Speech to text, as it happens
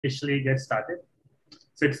officially get started.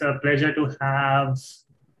 So it's a pleasure to have,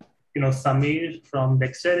 Samir from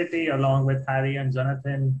Dexterity along with Harry and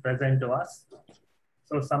Jonathan present to us.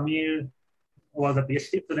 So Samir was a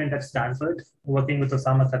PhD student at Stanford, working with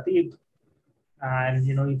Osama Khatib. And,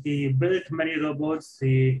 he built many robots.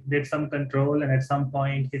 He did some control, and at some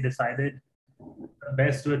point he decided the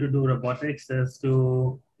best way to do robotics is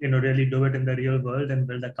to, really do it in the real world and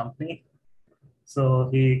build a company. So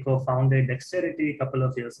he co-founded Dexterity a couple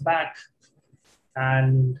of years back,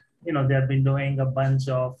 and they have been doing a bunch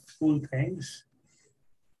of cool things,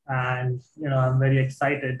 and I'm very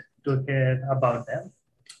excited to hear about them.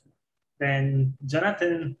 Then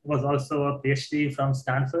Jonathan was also a PhD from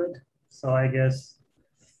Stanford, so I guess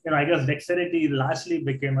Dexterity largely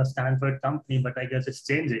became a Stanford company, but I guess it's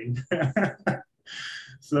changing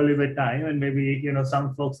slowly with time, and maybe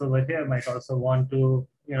some folks over here might also want to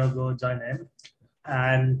go join in.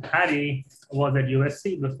 And Harry was at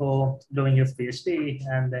USC before doing his PhD,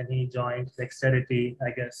 and then he joined Dexterity,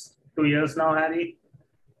 I guess, 2 years now, Harry?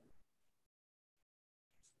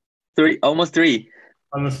 Almost three.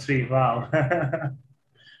 Almost three, wow.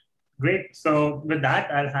 Great. So with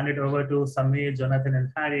that, I'll hand it over to Samir, Jonathan, and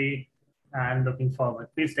Harry, and looking forward.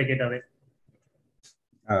 Please take it away.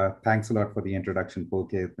 Thanks a lot for the introduction,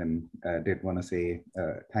 Pulkit, and did want to say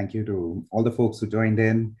thank you to all the folks who joined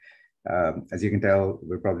in. As you can tell,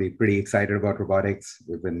 we're probably pretty excited about robotics.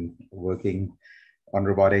 We've been working on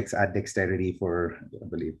robotics at Dexterity for, I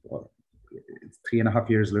believe, 3.5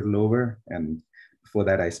 years, a little over. And before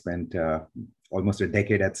that, I spent almost a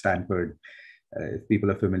decade at Stanford. If people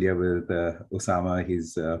are familiar with Osama,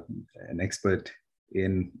 he's an expert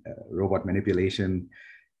in robot manipulation.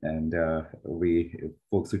 And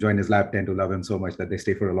folks who join his lab tend to love him so much that they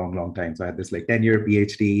stay for a long, long time. So I had this 10-year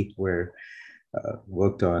PhD where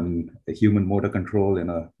worked on human motor control in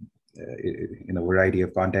a variety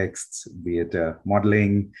of contexts, be it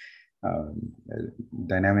modeling,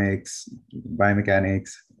 dynamics,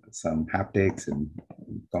 biomechanics, some haptics, and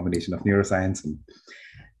combination of neuroscience. And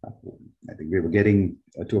I think we were getting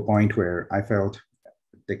to a point where I felt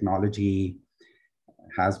technology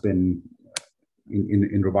has been,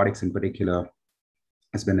 in robotics in particular,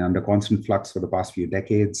 has been under constant flux for the past few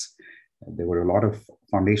decades. There were a lot of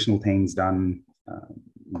foundational things done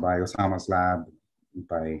by Osama's lab,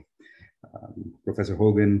 by Professor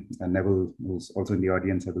Hogan and Neville, who's also in the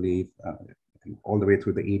audience, I believe, all the way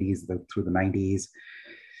through the 80s, through the 90s.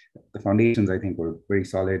 The foundations, I think, were very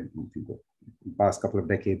solid. The past couple of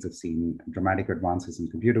decades have seen dramatic advances in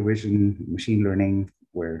computer vision, machine learning,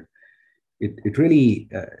 where it really,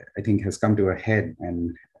 I think, has come to a head.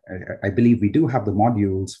 And I believe we do have the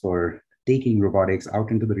modules for taking robotics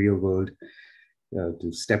out into the real world,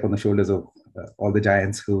 to step on the shoulders of all the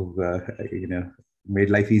giants who've made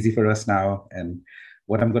life easy for us now. And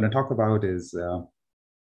what I'm going to talk about is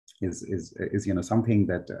something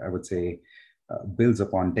that I would say builds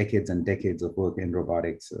upon decades and decades of work in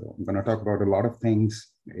robotics. So I'm going to talk about a lot of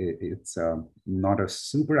things. It's not a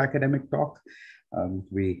super academic talk.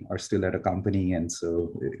 We are still at a company, and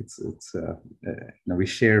so we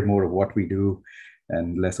share more of what we do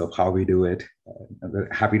and less of how we do it. We're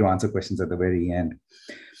happy to answer questions at the very end.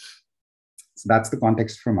 So that's the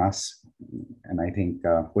context from us. And I think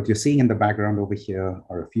what you're seeing in the background over here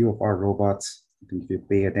are a few of our robots. I think if you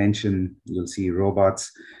pay attention, you'll see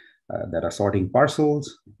robots that are sorting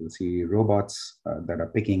parcels. You'll see robots that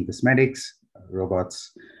are picking cosmetics,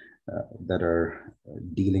 robots that are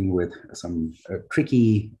dealing with some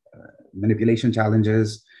tricky manipulation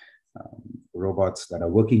challenges, robots that are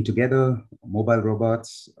working together, mobile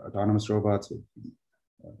robots, autonomous robots with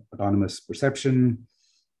autonomous perception.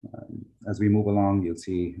 As we move along, you'll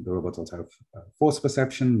see the robots also have force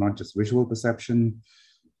perception, not just visual perception.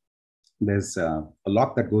 There's a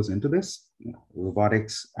lot that goes into this.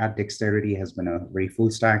 Robotics at Dexterity has been a very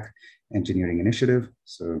full stack engineering initiative.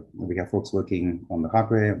 So we have folks working on the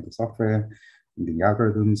hardware, the software, the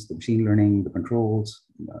algorithms, the machine learning, the controls,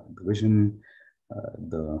 the vision,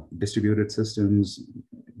 the distributed systems,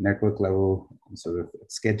 network level, sort of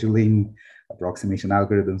scheduling, approximation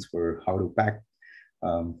algorithms for how to pack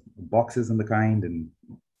boxes and the kind, and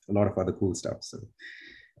a lot of other cool stuff. So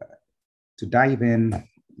to dive in,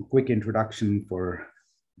 a quick introduction for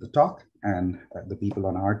the talk and the people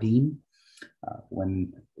on our team.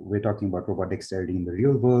 When we're talking about robot dexterity in the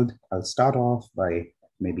real world, I'll start off by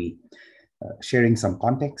maybe sharing some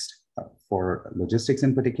context for logistics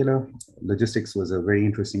in particular. Logistics was a very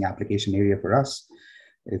interesting application area for us.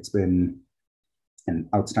 It's been an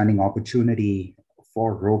outstanding opportunity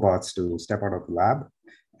for robots to step out of the lab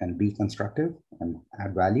and be constructive and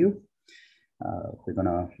add value. We're going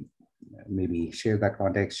to maybe share that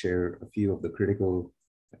context, share a few of the critical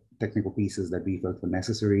technical pieces that we felt were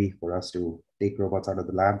necessary for us to take robots out of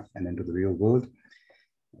the lab and into the real world.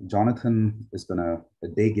 Jonathan is going to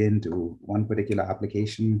dig into one particular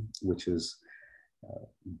application, which is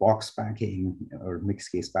box packing or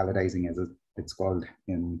mixed case palletizing, as it's called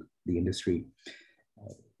in the industry.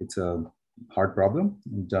 It's a hard problem.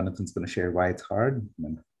 Jonathan's going to share why it's hard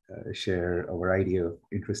and share a variety of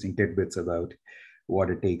interesting tidbits about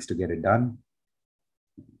what it takes to get it done.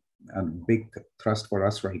 A big thrust for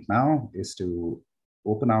us right now is to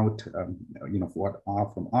open out, what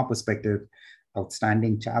are, from our perspective,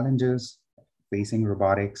 outstanding challenges facing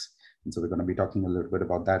robotics. And so we're going to be talking a little bit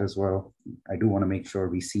about that as well. I do want to make sure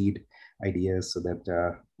we seed ideas so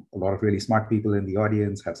that a lot of really smart people in the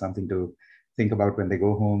audience have something to think about when they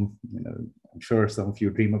go home. I'm sure some of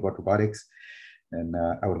you dream about robotics, and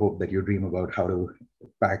I would hope that you dream about how to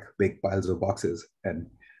pack big piles of boxes and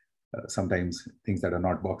sometimes things that are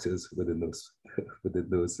not boxes within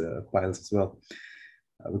those piles as well.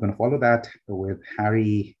 We're going to follow that with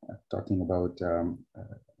Harry talking about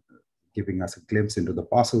giving us a glimpse into the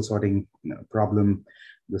parcel sorting problem.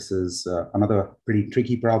 This is another pretty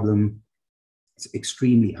tricky problem. It's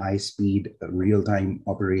extremely high speed, real-time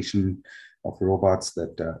operation of robots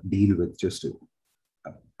that deal with just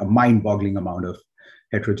a mind-boggling amount of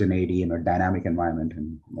heterogeneity in a dynamic environment.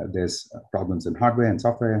 And there's problems in hardware and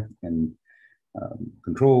software and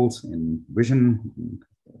controls and vision.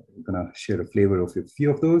 I'm going to share a flavor of a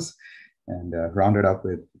few of those and round it up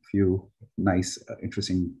with a few nice,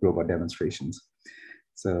 interesting robot demonstrations.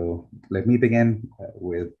 So let me begin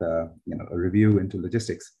with a review into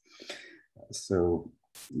logistics. So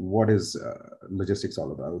what is logistics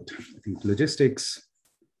all about? I think logistics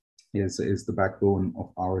is the backbone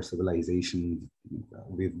of our civilization.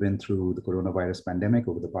 We've been through the coronavirus pandemic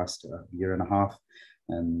over the past year and a half,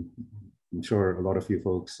 and I'm sure a lot of you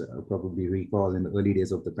folks probably recall in the early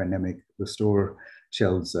days of the pandemic, the store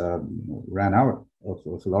shelves ran out of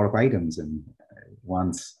a lot of items. And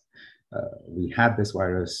once we had this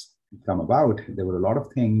virus come about, there were a lot of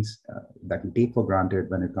things that we take for granted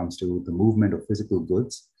when it comes to the movement of physical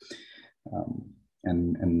goods.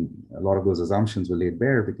 And a lot of those assumptions were laid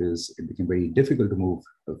bare because it became very difficult to move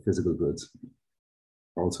physical goods.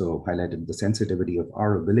 Also highlighted the sensitivity of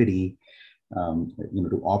our ability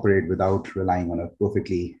to operate without relying on a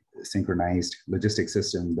perfectly synchronized logistics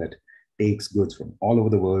system that takes goods from all over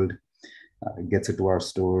the world, gets it to our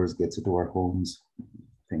stores, gets it to our homes. I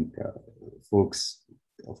think folks,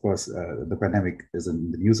 of course, the pandemic is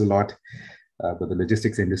in the news a lot, but the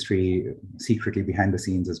logistics industry secretly behind the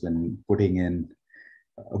scenes has been putting in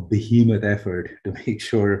a behemoth effort to make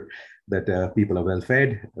sure that people are well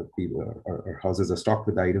fed, our houses are stocked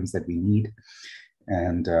with items that we need.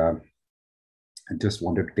 And I just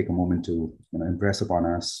wanted to take a moment to impress upon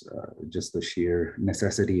us just the sheer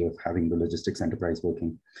necessity of having the logistics enterprise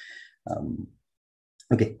working.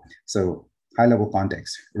 Okay, so high level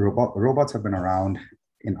context. Robots have been around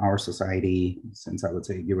in our society since, I would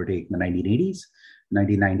say, give or take the 1980s.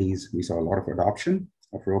 1990s, we saw a lot of adoption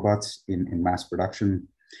of robots in mass production.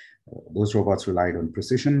 Those robots relied on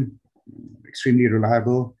precision, extremely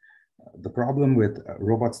reliable. The problem with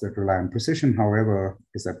robots that rely on precision, however,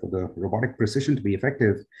 is that for the robotic precision to be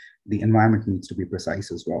effective, the environment needs to be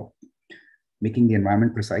precise as well. Making the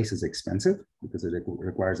environment precise is expensive because it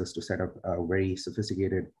requires us to set up very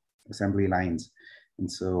sophisticated assembly lines.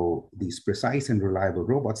 And so these precise and reliable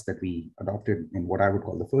robots that we adopted in what I would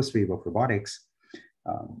call the first wave of robotics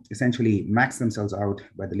essentially maxed themselves out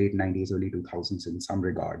by the late 90s, early 2000s in some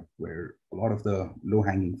regard, where a lot of the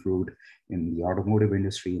low-hanging fruit in the automotive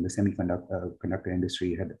industry, in the semiconductor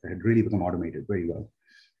industry had really become automated very well.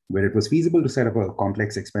 Where it was feasible to set up a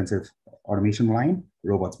complex, expensive automation line,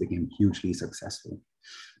 robots became hugely successful.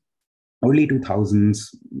 Early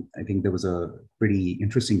 2000s, I think there was a pretty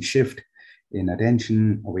interesting shift in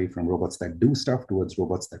attention away from robots that do stuff towards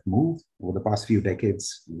robots that move. Over the past few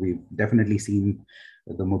decades, we've definitely seen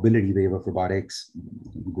the mobility wave of robotics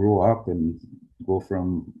grow up and go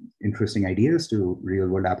from interesting ideas to real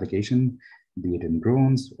world application, be it in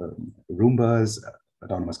drones, Roombas,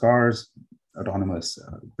 autonomous cars, autonomous,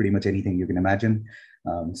 pretty much anything you can imagine.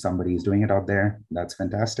 Somebody is doing it out there. That's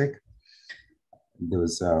fantastic. There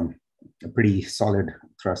was a pretty solid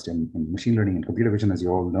thrust in machine learning and computer vision, as you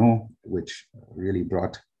all know, which really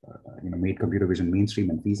brought, made computer vision mainstream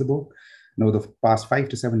and feasible. Now, the past 5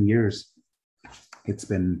 to 7 years, it's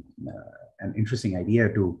been an interesting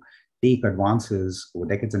idea to take advances over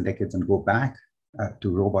decades and decades and go back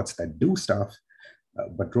to robots that do stuff,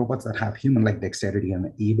 but robots that have human-like dexterity and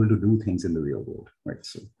are able to do things in the real world, right?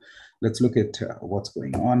 So let's look at what's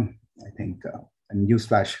going on. I think in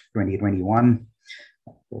Newsflash 2021,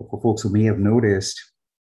 for folks who may have noticed,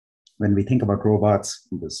 when we think about robots,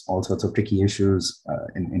 there's all sorts of tricky issues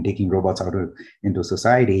in taking robots into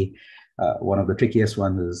society. One of the trickiest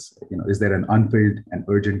ones is, is there an unfilled and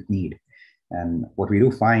urgent need? And what we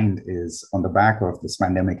do find is on the back of this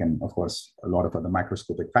pandemic, and of course, a lot of other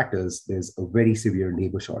macroscopic factors, there's a very severe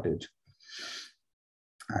labor shortage.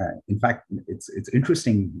 In fact, it's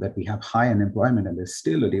interesting that we have high unemployment and there's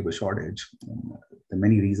still a labor shortage. There are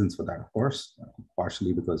many reasons for that, of course,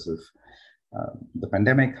 partially because of the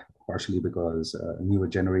pandemic, partially because newer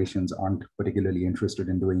generations aren't particularly interested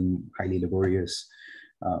in doing highly laborious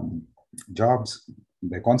jobs.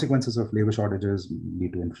 The consequences of labor shortages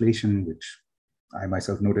lead to inflation, which I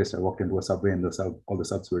myself noticed. I walked into a subway and all the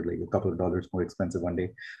subs were like a couple of dollars more expensive one day.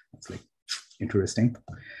 It's like interesting.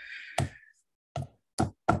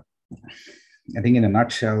 I think in a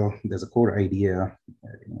nutshell, there's a core idea,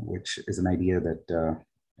 which is an idea that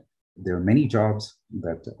there are many jobs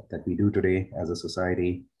that we do today as a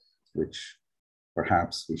society, which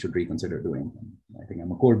perhaps we should reconsider doing. I think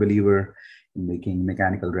I'm a core believer in making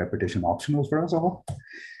mechanical repetition optional for us all.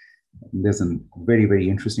 There's a very, very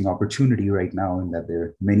interesting opportunity right now in that there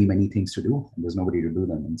are many, many things to do, and there's nobody to do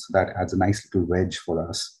them. And so that adds a nice little wedge for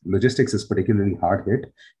us. Logistics is particularly hard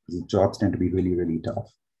hit because jobs tend to be really, really tough.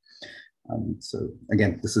 So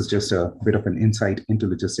again, this is just a bit of an insight into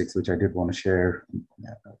logistics, which I did want to share.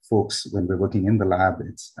 Folks, when we're working in the lab,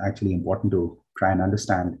 it's actually important to try and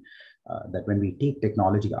understand that when we take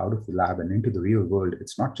technology out of the lab and into the real world,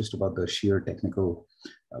 it's not just about the sheer technical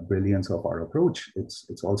brilliance of our approach.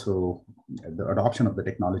 It's also the adoption of the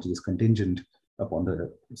technology is contingent upon the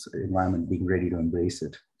environment being ready to embrace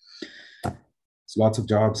it. So lots of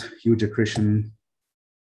jobs, huge attrition,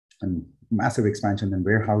 and massive expansion in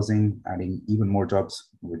warehousing, adding even more jobs,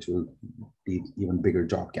 which will be even bigger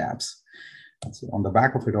job gaps. So on the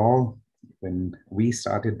back of it all, when we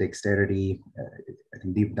started Dexterity, I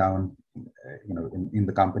think deep down, in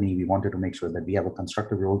the company, we wanted to make sure that we have a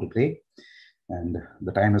constructive role to play. And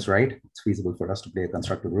the time is right. It's feasible for us to play a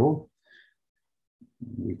constructive role.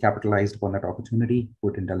 We capitalized upon that opportunity,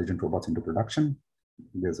 put intelligent robots into production.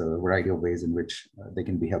 There's a variety of ways in which they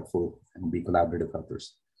can be helpful and be collaborative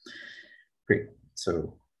helpers. Great.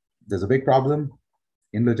 So there's a big problem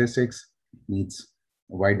in logistics, needs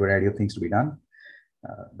a wide variety of things to be done.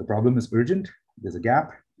 The problem is urgent, there's a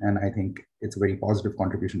gap, and I think it's a very positive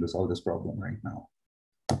contribution to solve this problem right now.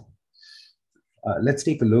 Let's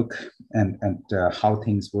take a look at how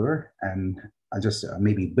things were, and I'll just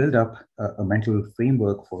maybe build up a mental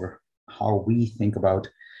framework for how we think about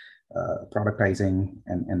productizing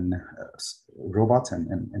and robots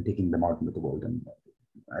and taking them out into the world. And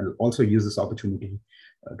I'll also use this opportunity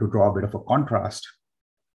to draw a bit of a contrast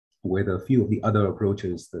with a few of the other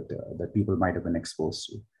approaches that people might have been exposed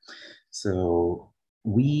to. So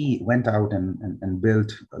we went out and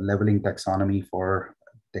built a leveling taxonomy for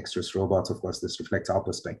dexterous robots. Of course, this reflects our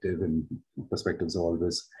perspective, and perspectives are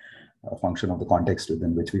always a function of the context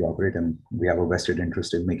within which we operate, and we have a vested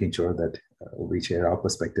interest in making sure that we share our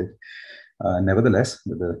perspective. Nevertheless,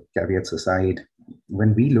 with the caveats aside,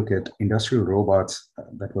 when we look at industrial robots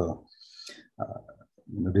that were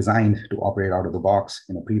designed to operate out of the box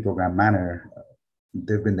in a pre-programmed manner,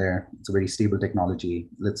 they've been there. It's a very stable technology.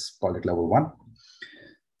 Let's call it level 1.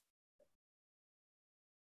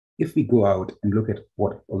 If we go out and look at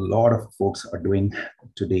what a lot of folks are doing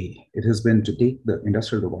today, it has been to take the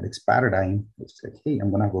industrial robotics paradigm. It's like, hey, I'm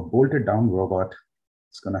going to have a bolted down robot.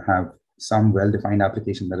 It's going to have some well-defined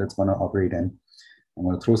application that it's going to operate in. I'm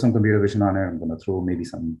going to throw some computer vision on it. I'm going to throw maybe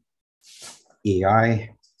some AI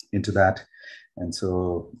into that. And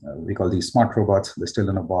so we call these smart robots. They're still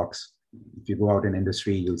in a box. If you go out in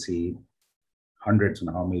industry, you'll see hundreds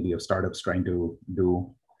now maybe of startups trying to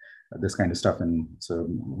do this kind of stuff. And so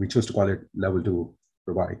we chose to call it level 2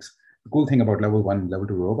 robotics. The cool thing about level 1, level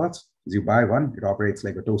 2 robots is you buy one, it operates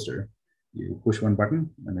like a toaster. You push one button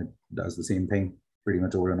and it does the same thing pretty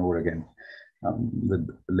much over and over again, with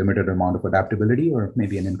a limited amount of adaptability or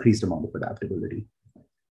maybe an increased amount of adaptability.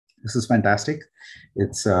 This is fantastic.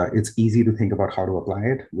 It's easy to think about how to apply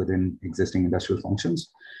it within existing industrial functions,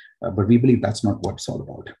 but we believe that's not what it's all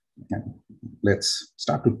about. Okay. Let's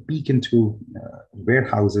start to peek into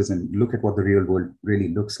warehouses and look at what the real world really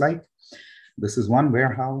looks like. This is one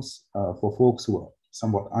warehouse. For folks who are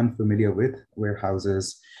somewhat unfamiliar with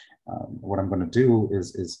warehouses, what I'm going to do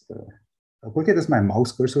is okay, is my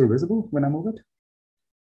mouse cursor visible when I move it?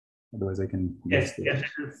 Otherwise, I can. Yes,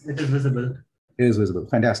 it is visible. It is visible.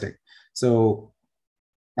 Fantastic. So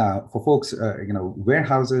For folks,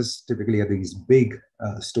 warehouses typically are these big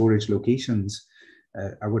storage locations.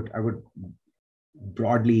 I would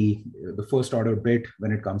broadly, the first order bit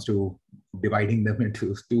when it comes to dividing them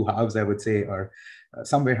into two halves, I would say, are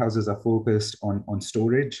some warehouses are focused on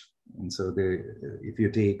storage. And so if you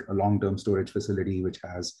take a long-term storage facility which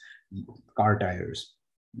has car tires,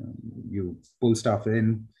 you pull stuff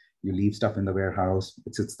in, you leave stuff in the warehouse,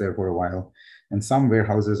 it sits there for a while. And some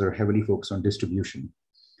warehouses are heavily focused on distribution,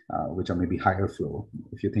 which are maybe higher flow.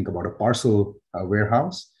 If you think about a parcel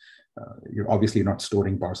warehouse, you're obviously not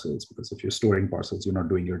storing parcels, because if you're storing parcels, you're not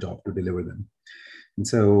doing your job to deliver them. And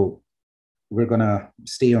so we're going to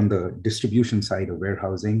stay on the distribution side of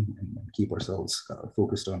warehousing and keep ourselves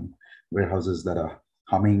focused on warehouses that are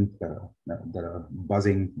humming, that are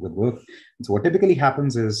buzzing with work. And so what typically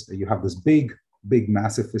happens is you have this big,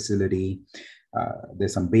 massive facility.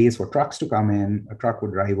 There's some bays for trucks to come in. A truck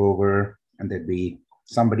would drive over, and there'd be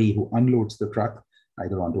somebody who unloads the truck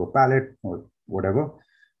either onto a pallet or whatever.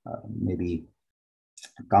 Maybe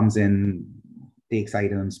comes in, takes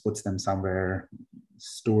items, puts them somewhere,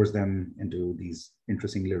 stores them into these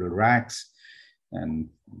interesting little racks. And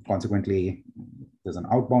consequently, there's an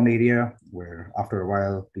outbound area where after a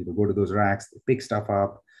while, people go to those racks, they pick stuff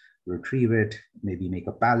up, retrieve it, maybe make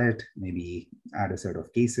a pallet, maybe add a set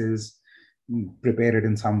of cases, prepare it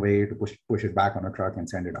in some way to push it back on a truck and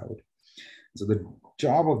send it out. So the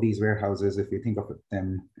job of these warehouses, if you think of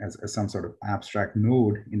them as some sort of abstract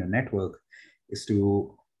node in a network, is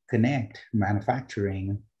to connect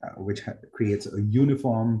manufacturing, which creates a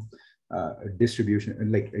uniform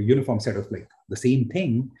distribution, like a uniform set of like the same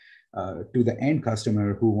thing to the end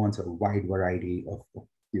customer who wants a wide variety of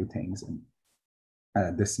few things.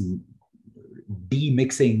 And this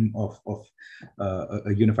demixing of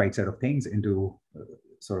a unified set of things into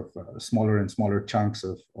sort of smaller and smaller chunks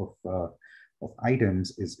of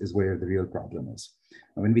items is where the real problem is.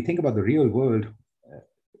 And when we think about the real world,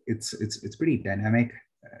 it's pretty dynamic.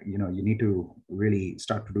 You need to really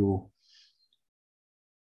start to do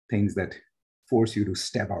things that force you to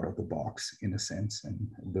step out of the box in a sense, and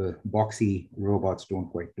the boxy robots don't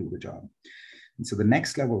quite do the job. And so the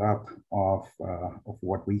next level up of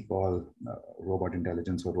what we call robot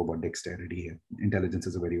intelligence or robot dexterity — intelligence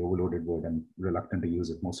is a very overloaded word, I'm reluctant to use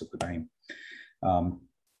it most of the time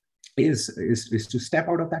 — is to step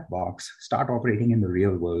out of that box, start operating in the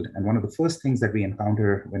real world. And one of the first things that we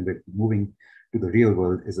encounter when we're moving to the real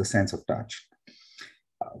world is a sense of touch.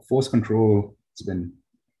 Force control has been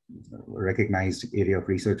a recognized area of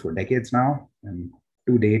research for decades now. And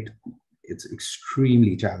to date, it's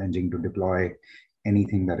extremely challenging to deploy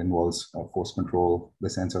anything that involves force control, the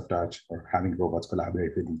sense of touch, or having robots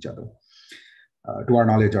collaborate with each other. To our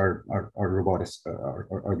knowledge, our robotics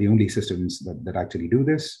are the only systems that actually do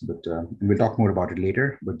this, but and we'll talk more about it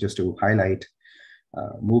later. But just to highlight,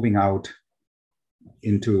 moving out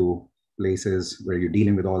into places where you're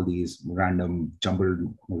dealing with all these random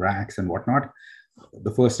jumbled racks and whatnot,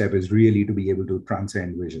 the first step is really to be able to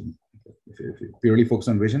transcend vision. If you purely focus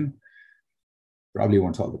on vision, probably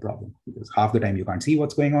won't solve the problem, because half the time you can't see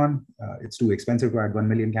what's going on. It's too expensive to add 1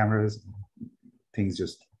 million cameras. Things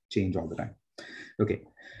just change all the time. Okay,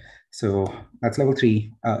 so that's level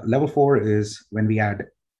 3. Level 4 is when we add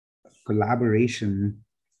collaboration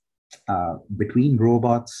between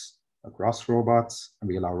robots, across robots, and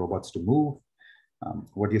we allow robots to move.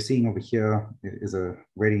 What you're seeing over here is a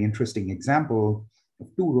very interesting example of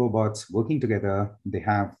 2 robots working together. They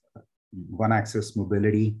have one-axis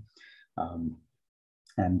mobility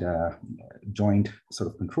and joint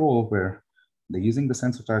sort of control, where they're using the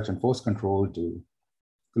sense of touch and force control to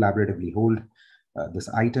collaboratively hold this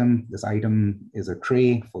item. This item is a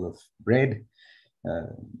tray full of bread.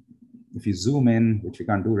 If you zoom in, which we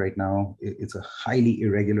can't do right now, it's a highly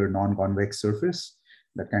irregular non-convex surface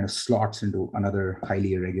that kind of slots into another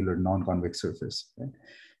highly irregular non-convex surface. Right?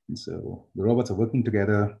 And so the robots are working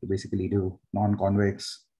together to basically do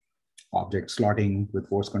non-convex object slotting with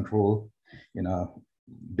force control in a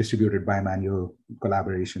distributed bimanual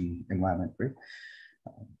collaboration environment. Right?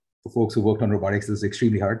 For folks who worked on robotics, this is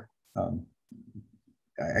extremely hard.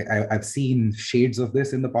 I've seen shades of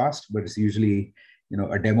this in the past, but it's usually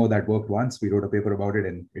a demo that worked once. We wrote a paper about it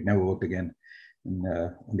and it never worked again. And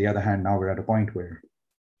on the other hand, now we're at a point where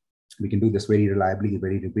we can do this very reliably,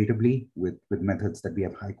 very repeatably with methods that we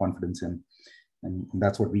have high confidence in. And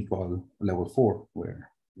that's what we call level 4, where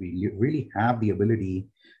we really have the ability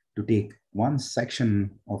to take one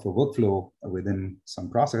section of a workflow within some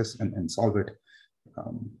process and solve it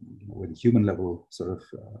with human level sort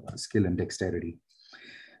of skill and dexterity.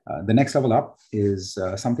 The next level up is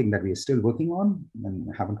something that we are still working on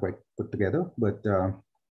and haven't quite put together, but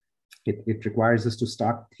it requires us to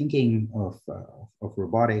start thinking of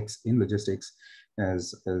robotics in logistics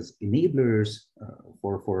as enablers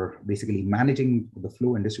for basically managing the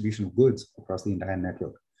flow and distribution of goods across the entire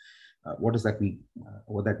network. What does that mean?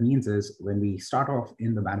 What that means is when we start off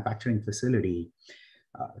in the manufacturing facility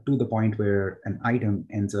to the point where an item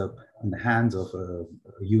ends up in the hands of a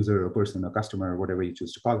user, a person, a customer, whatever you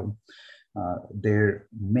choose to call them, there are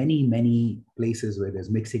many places where there's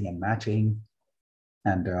mixing and matching.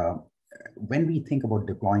 And when we think about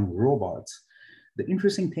deploying robots, the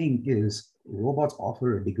interesting thing is robots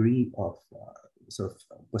offer a degree of sort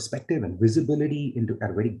of perspective and visibility into at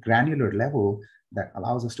a very granular level that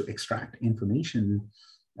allows us to extract information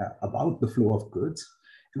about the flow of goods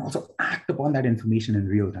and also act upon that information in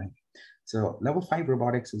real time. So level 5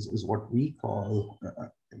 robotics is what we call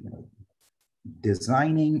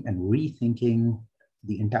designing and rethinking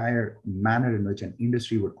the entire manner in which an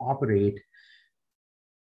industry would operate,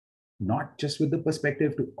 not just with the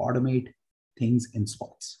perspective to automate things in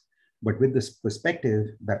spots, but with this perspective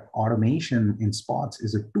that automation in spots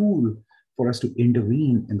is a tool for us to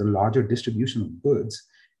intervene in the larger distribution of goods.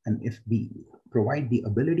 And if we provide the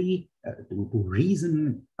ability to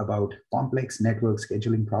reason about complex network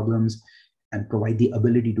scheduling problems and provide the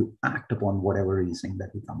ability to act upon whatever reasoning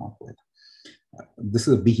that we come up with. This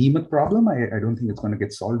is a behemoth problem. I don't think it's going to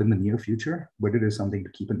get solved in the near future, but it is something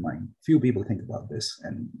to keep in mind. Few people think about this.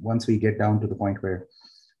 And once we get down to the point where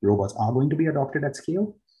robots are going to be adopted at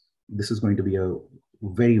scale, this is going to be a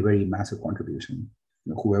very, very massive contribution,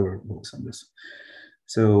 whoever works on this.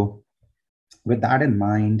 So with that in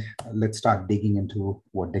mind, let's start digging into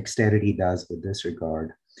what Dexterity does with this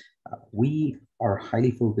regard. We are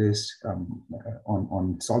highly focused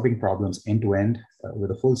on solving problems end-to-end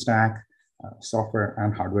with a full stack software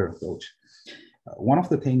and hardware approach. One of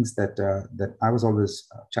the things that I was always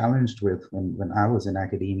challenged with when I was in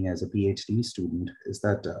academia as a PhD student is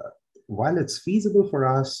that while it's feasible for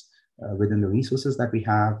us within the resources that we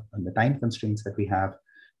have and the time constraints that we have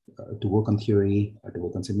to work on theory, to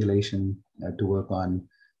work on simulation, to work on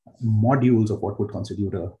modules of what would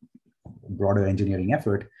constitute a broader engineering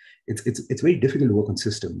effort, it's very difficult to work on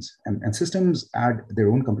systems. And systems add their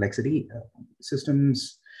own complexity.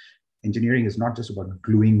 Systems engineering is not just about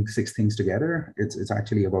gluing 6 things together. It's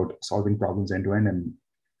actually about solving problems end to end, and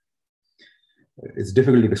it's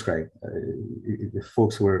difficult to describe. If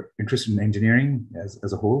folks who are interested in engineering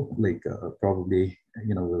as a whole, probably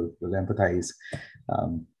will empathize.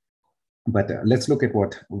 But let's look at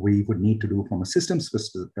what we would need to do from a systems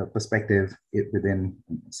perspective within,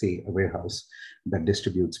 say, a warehouse that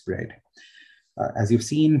distributes bread. As you've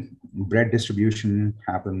seen, bread distribution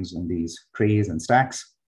happens in these trays and stacks.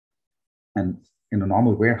 And in a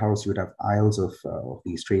normal warehouse, you would have aisles of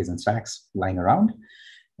these trays and stacks lying around.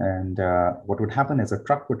 And what would happen is a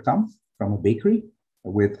truck would come from a bakery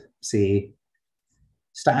with, say,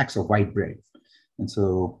 stacks of white bread. And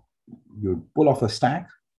so you'd pull off a stack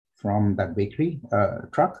from that bakery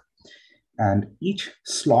truck. And each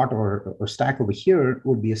slot or stack over here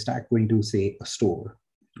would be a stack going to, say, a store,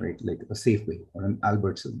 right? Like a Safeway or an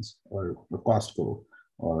Albertsons or a Costco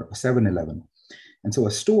or a 7-Eleven. And so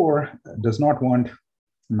a store does not want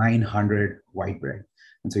 900 white bread.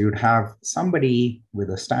 And so you'd have somebody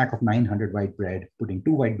with a stack of 900 white bread, putting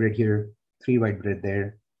 2 white bread here, 3 white bread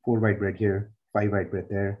there, 4 white bread here, 5 white bread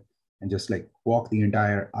there, and just like walk the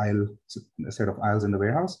entire aisle, set of aisles in the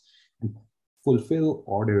warehouse and fulfill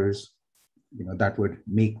orders, that would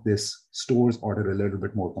make this store's order a little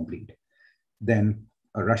bit more complete. Then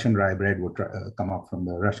a Russian rye bread would come up from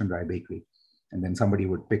the Russian rye bakery. And then somebody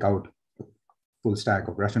would pick out a full stack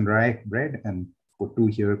of Russian rye bread and put 2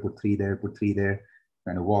 here, put 3 there, put 3 there,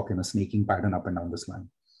 kind of walk in a snaking pattern up and down this line.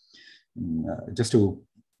 Just to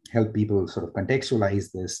help people sort of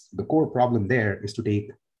contextualize this, the core problem there is to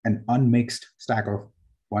take an unmixed stack of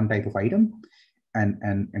one type of item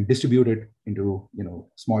and distribute it into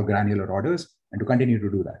small granular orders, and to continue to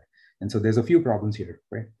do that. And so there's a few problems here,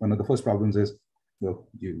 right? One of the first problems is, well,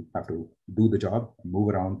 you have to do the job, move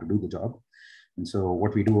around to do the job. And so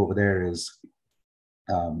what we do over there is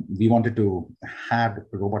we wanted to have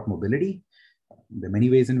robot mobility. There are many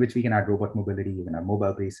ways in which we can add robot mobility. You can have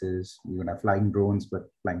mobile bases, you can have flying drones, but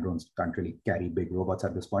flying drones can't really carry big robots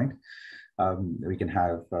at this point. We can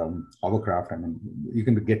have hovercraft. I mean, you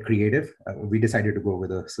can get creative. We decided to go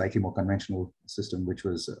with a slightly more conventional system, which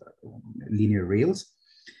was linear rails,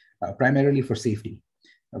 primarily for safety.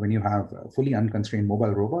 When you have fully unconstrained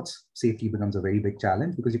mobile robots, safety becomes a very big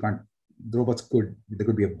challenge because there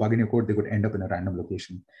could be a bug in your code, they could end up in a random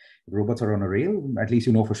location. If robots are on a rail, at least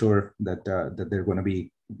for sure that they're going to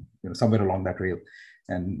be somewhere along that rail.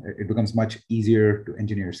 And it becomes much easier to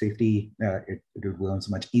engineer safety. It becomes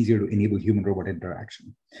much easier to enable human-robot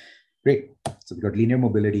interaction. Great. So we've got linear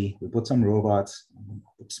mobility. We put some robots,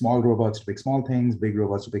 small robots to pick small things, big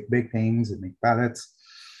robots to pick big things and make pallets.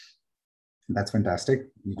 That's fantastic.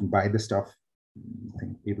 You can buy this stuff. I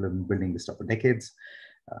think people have been building this stuff for decades.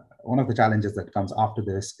 One of the challenges that comes after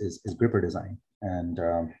this is gripper design. And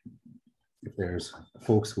if there's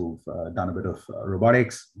folks who've done a bit of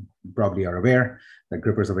robotics, probably are aware that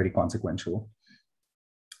grippers are very consequential.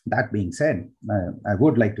 That being said, I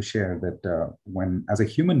would like to share that when, as a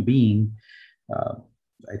human being,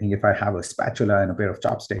 I think if I have a spatula and a pair of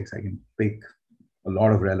chopsticks, I can pick a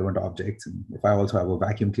lot of relevant objects. And if I also have a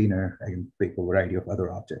vacuum cleaner, I can pick a variety of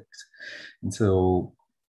other objects. And so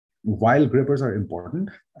while grippers are important,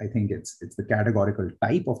 I think it's the categorical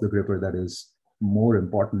type of the gripper that is more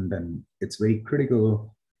important, and it's very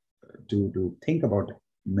critical to think about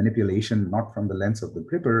manipulation, not from the lens of the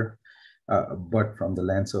gripper, but from the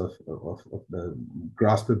lens of the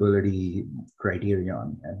graspability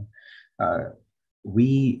criterion. And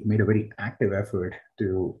we made a very active effort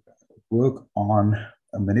to work on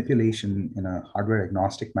a manipulation in a hardware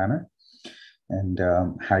agnostic manner. And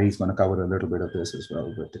Harry's going to cover a little bit of this as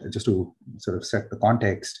well. But just to sort of set the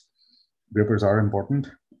context, grippers are important,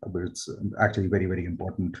 but it's actually very, very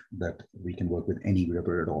important that we can work with any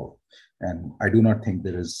gripper at all. And I do not think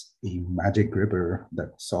there is a magic gripper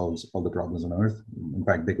that solves all the problems on Earth. In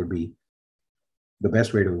fact, they could be, the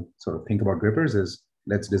best way to sort of think about grippers is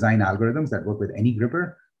let's design algorithms that work with any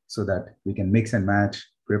gripper so that we can mix and match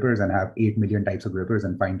grippers and have 8 million types of grippers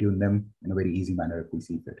and fine tune them in a very easy manner if we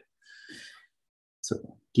see fit. So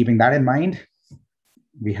keeping that in mind,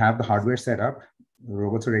 we have the hardware set up. The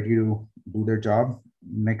robots are ready to do their job.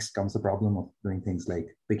 Next comes the problem of doing things like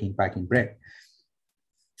picking, packing bread.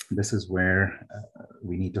 This is where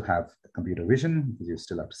we need to have computer vision, because you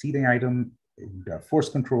still have to see the item, and force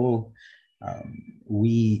control.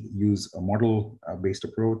 We use a model-based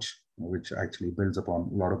approach, which actually builds upon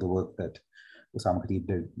a lot of the work that Osama Khatib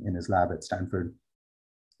did in his lab at Stanford.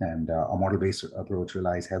 And a model-based approach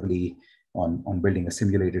relies heavily on building a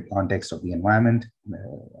simulated context of the environment,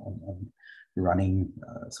 on running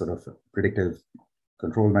sort of predictive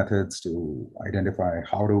control methods to identify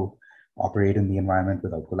how to operate in the environment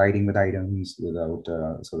without colliding with items, without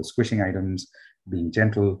sort of squishing items, being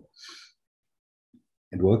gentle.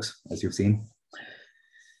 It works, as you've seen.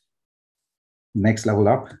 Next level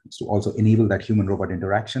up is to also enable that human-robot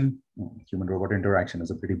interaction. Human-robot interaction is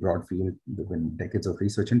a pretty broad field. There have been decades of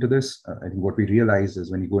research into this. I think what we realized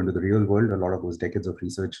is when you go into the real world, a lot of those decades of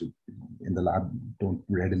research in the lab don't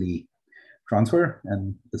readily transfer.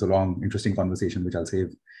 And it's a long, interesting conversation, which I'll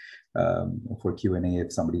save for Q&A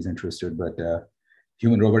if somebody's interested. But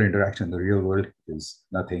human-robot interaction in the real world is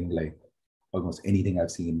nothing like almost anything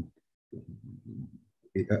I've seen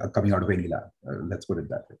coming out of any lab, let's put it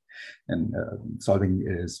that way. And solving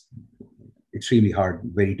is extremely hard,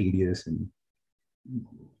 very tedious, and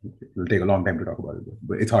it will take a long time to talk about it,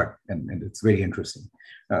 but it's hard, and it's very interesting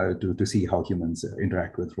to see how humans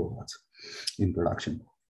interact with robots in production.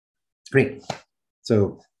 Great.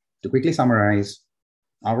 So to quickly summarize,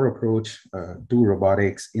 our approach to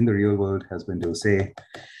robotics in the real world has been to say,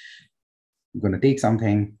 we're going to take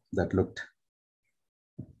something that looked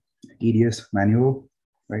tedious, manual,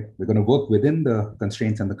 right? We're going to work within the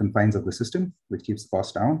constraints and the confines of the system, which keeps the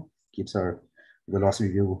cost down, keeps our velocity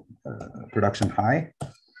view production high.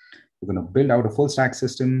 We're going to build out a full stack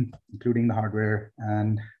system, including the hardware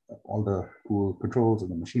and all the cool controls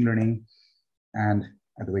and the machine learning. And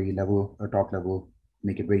at the very level, or top level,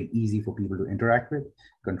 make it very easy for people to interact with,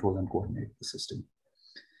 control and coordinate the system.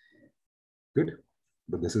 Good.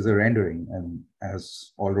 But this is a rendering, and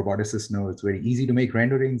as all roboticists know, it's very easy to make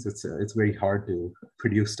renderings. It's very hard to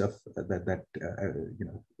produce stuff that you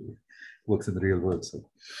know, works in the real world. So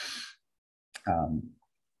I'm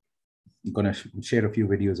going to share a few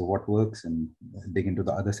videos of what works and dig into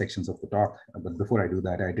the other sections of the talk. But before I do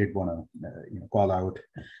that, I did want to call out,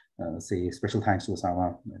 say special thanks to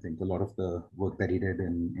Osama. I think a lot of the work that he did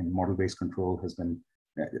in model-based control has been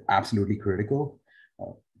absolutely critical.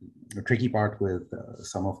 The tricky part with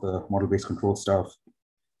some of the model-based control stuff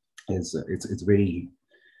is it's very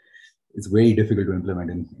difficult to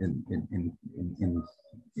implement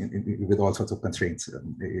with all sorts of constraints.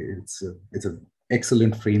 It's an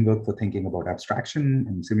excellent framework for thinking about abstraction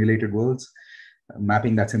and simulated worlds.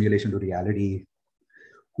 Mapping that simulation to reality,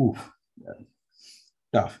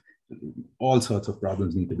 tough. All sorts of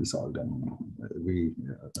problems need to be solved, and we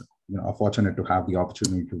are fortunate to have the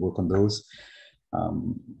opportunity to work on those.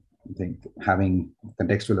 I think having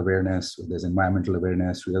contextual awareness, there's environmental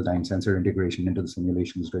awareness, real-time sensor integration into the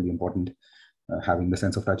simulation is really important. Having the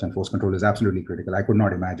sense of touch and force control is absolutely critical. I could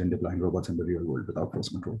not imagine deploying robots in the real world without force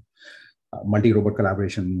control. Multi-robot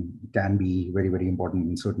collaboration can be very, very important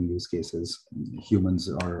in certain use cases. Humans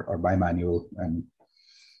are bimanual, and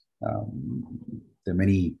there are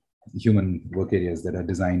many human work areas that are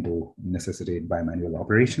designed to necessitate bimanual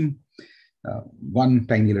operation. One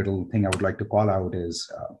tiny little thing I would like to call out is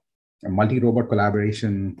a multi-robot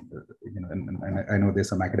collaboration, and I know there's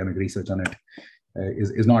some academic research on it,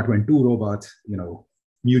 is not when two robots,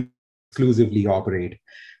 mutually exclusively operate.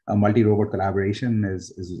 A multi-robot collaboration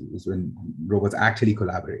is when robots actually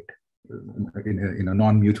collaborate in a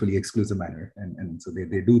non-mutually exclusive manner. And so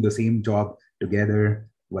they do the same job together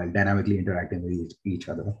while dynamically interacting with each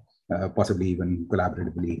other, possibly even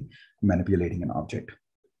collaboratively manipulating an object.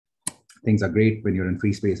 Things are great when you're in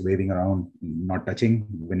free space, waving around, not touching.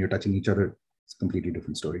 When you're touching each other, it's a completely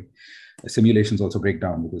different story. Simulations also break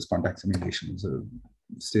down because contact simulations are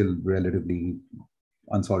still relatively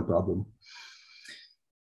unsolved problem.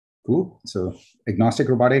 Cool. So agnostic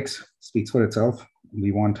robotics speaks for itself.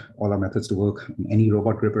 We want all our methods to work on any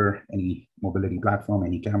robot gripper, any mobility platform,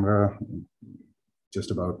 any camera,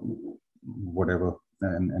 just about whatever.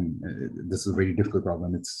 And this is a very difficult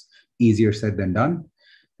problem. It's easier said than done.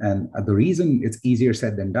 And the reason it's easier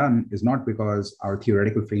said than done is not because our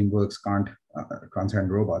theoretical frameworks can't concern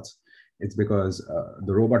robots. It's because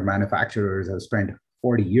the robot manufacturers have spent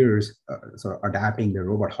 40 years sort of adapting their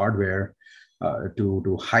robot hardware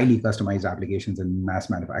to highly customized applications in mass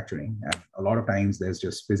manufacturing. And a lot of times there's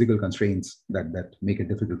just physical constraints that make it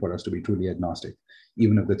difficult for us to be truly agnostic.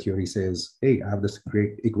 Even if the theory says, hey, I have this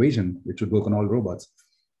great equation which would work on all robots,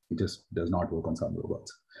 it just does not work on some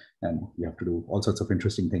robots. And you have to do all sorts of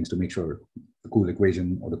interesting things to make sure the cool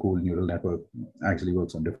equation or the cool neural network actually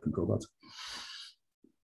works on different robots.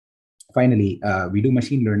 Finally, we do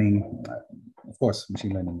machine learning. Of course,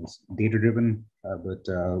 machine learning is data-driven, but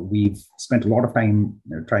we've spent a lot of time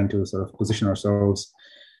trying to sort of position ourselves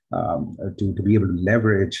to be able to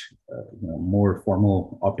leverage more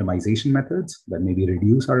formal optimization methods that maybe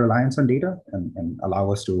reduce our reliance on data and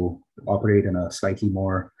allow us to operate in a slightly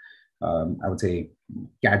more, I would say,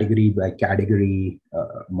 category by category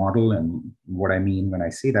model. And what I mean when I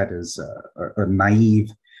say that is a naive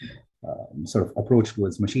sort of approach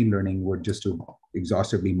towards machine learning would just to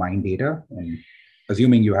exhaustively mine data, and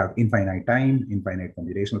assuming you have infinite time, infinite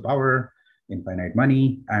computational power, infinite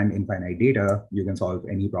money, and infinite data, you can solve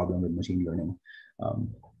any problem with machine learning.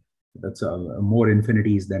 That's more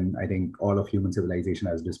infinities than I think all of human civilization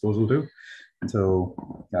has disposal to. And so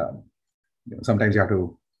sometimes you have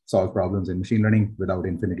to solve problems in machine learning without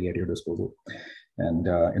infinity at your disposal. And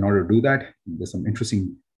in order to do that, there's some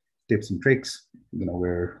interesting tips and tricks,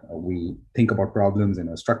 where we think about problems in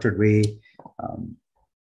a structured way.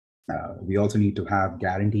 We also need to have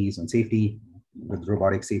guarantees on safety. With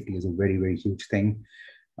robotic, safety is a very, very huge thing.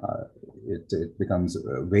 It becomes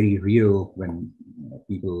very real when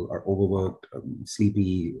people are overworked,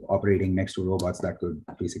 sleepy, operating next to robots that could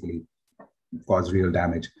basically cause real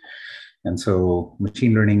damage. And so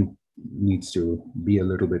machine learning needs to be a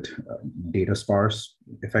little bit data sparse,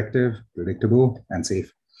 effective, predictable, and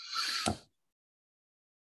safe.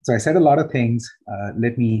 So I said a lot of things.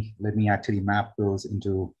 Let me actually map those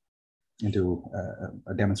into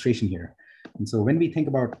a demonstration here. And so when we think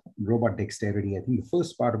about robot dexterity, I think the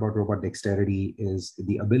first part about robot dexterity is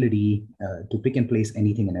the ability to pick and place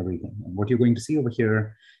anything and everything. And what you're going to see over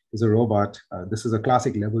here is a robot. This is a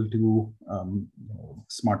classic level 2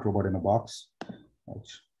 smart robot in a box.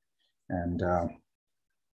 And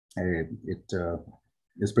it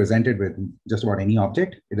is presented with just about any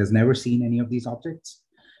object. It has never seen any of these objects.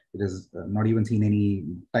 It has not even seen any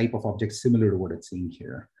type of object similar to what it's seeing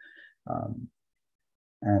here.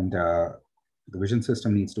 The vision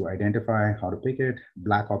system needs to identify how to pick it.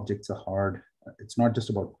 Black objects are hard. It's not just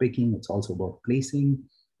about picking, it's also about placing.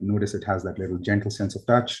 Notice it has that little gentle sense of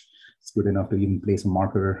touch. It's good enough to even place a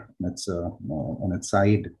marker that's on its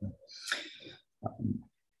side.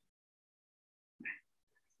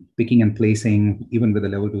 Picking and placing, even with a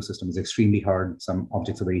level 2 system, is extremely hard. Some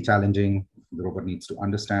objects are very challenging. The robot needs to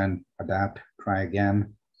understand, adapt, try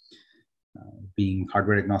again. Being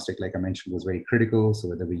hardware agnostic, like I mentioned, was very critical. So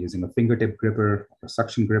whether we're using a fingertip gripper, a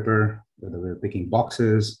suction gripper, whether we're picking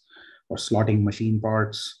boxes or slotting machine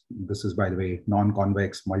parts, this is, by the way,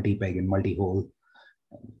 non-convex, multi-peg and multi-hole,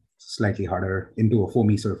 slightly harder into a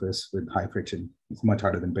foamy surface with high friction. It's much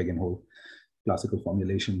harder than peg and hole, classical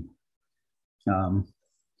formulation.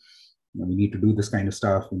 We need to do this kind of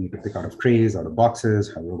stuff. We need to pick out of trays, out of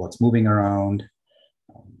boxes, have robots moving around.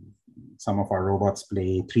 some of our robots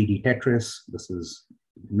play 3D Tetris. This is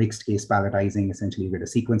mixed case palletizing. Essentially, you get a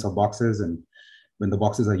sequence of boxes, and when the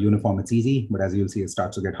boxes are uniform, it's easy. But as you'll see, it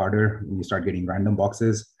starts to get harder when you start getting random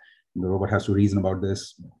boxes. And the robot has to reason about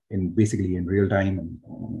this basically in real time.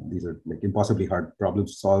 And these are like impossibly hard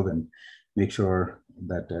problems to solve, and make sure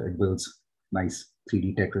that it builds nice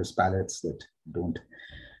 3D Tetris pallets that don't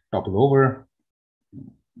topple over.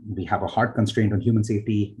 We have a hard constraint on human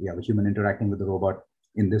safety. We have a human interacting with the robot.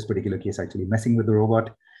 In this particular case, actually messing with the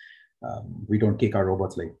robot. We don't kick our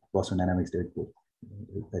robots like Boston Dynamics did. But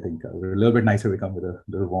I think we're a little bit nicer. We come with a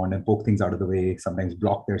little wand and poke things out of the way, sometimes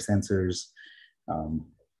block their sensors,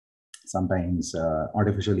 sometimes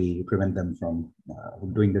artificially prevent them from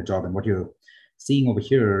doing their job. And what you're seeing over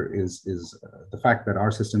here is the fact that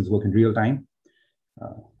our systems work in real time.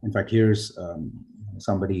 In fact, here's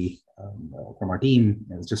somebody from our team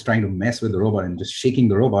is just trying to mess with the robot and just shaking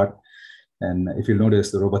the robot. And if you'll notice,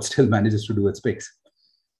 the robot still manages to do its picks.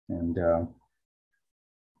 And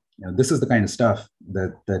this is the kind of stuff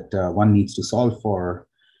that one needs to solve for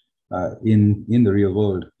in the real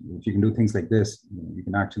world. If you can do things like this, you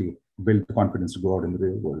can actually build the confidence to go out in the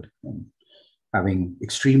real world. And having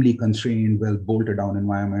extremely constrained, well bolted down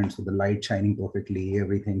environments with the light shining perfectly,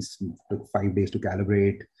 everything took 5 days to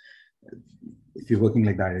calibrate. If you're working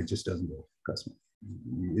like that, it just doesn't work. Trust me,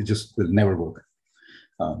 it just will never work.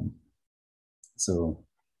 So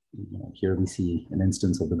here we see an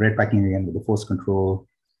instance of the bread packing again with the force control.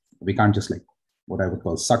 We can't just like what I would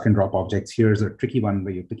call suck and drop objects. Here's a tricky one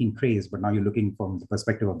where you're picking trays, but now you're looking from the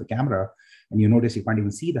perspective of the camera, and you notice you can't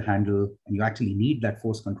even see the handle, and you actually need that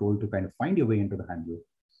force control to kind of find your way into the handle.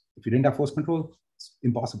 If you didn't have force control, it's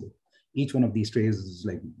impossible. Each one of these trays is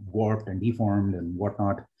like warped and deformed and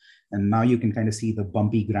whatnot. And now you can kind of see the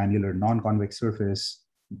bumpy granular non-convex surface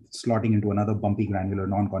slotting into another bumpy granular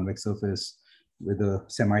non-convex surface with a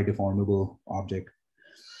semi-deformable object.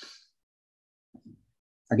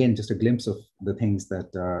 Again, just a glimpse of the things that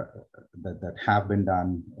have been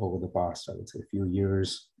done over the past, I would say, few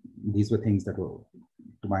years. These were things that were,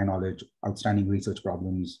 to my knowledge, outstanding research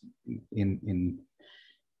problems in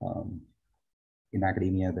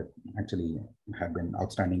academia that actually have been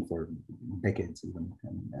outstanding for decades even.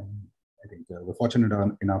 And I think we're fortunate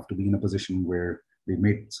enough to be in a position where we've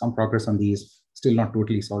made some progress on these, still not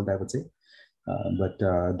totally solved, I would say. But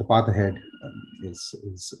the path ahead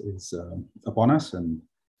is upon us, and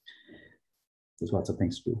there's lots of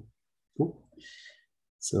things to do. Cool.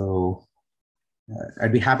 So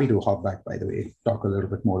I'd be happy to hop back, by the way, talk a little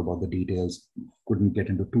bit more about the details. Couldn't get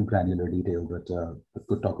into too granular detail, but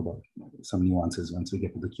could talk about some nuances once we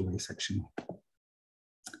get to the QA section.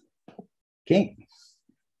 Okay.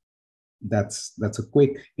 That's a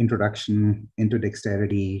quick introduction into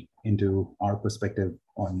Dexterity, into our perspective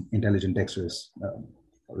on intelligent dexterous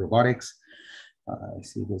robotics. I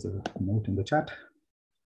see there's a note in the chat.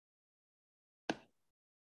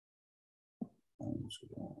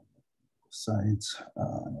 Sides.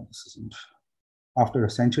 No, this isn't. After a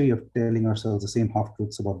century of telling ourselves the same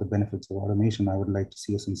half-truths about the benefits of automation, I would like to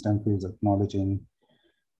see us in STEM fields acknowledging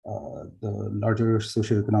the larger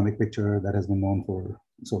socioeconomic picture that has been known for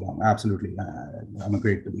so long. Absolutely. I'm a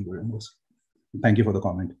great believer in this. Thank you for the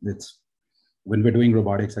comment. When we're doing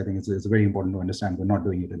robotics, I think it's very important to understand we're not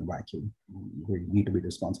doing it in a vacuum. We need to be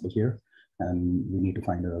responsible here, and we need to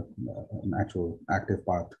find an actual active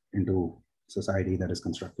path into society that is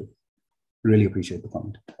constructive. Really appreciate the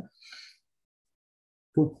comment.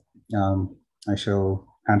 Cool. I shall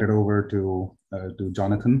hand it over to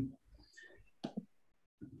Jonathan.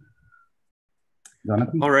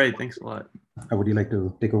 Jonathan? All right, thanks a lot. Would you like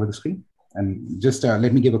to take over the screen? And just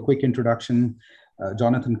let me give a quick introduction.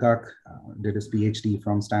 Jonathan Kuck did his PhD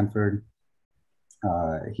from Stanford.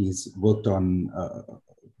 He's worked on a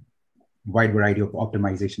wide variety of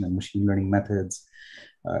optimization and machine learning methods.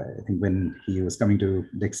 I think when he was coming to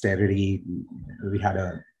Dexterity, we had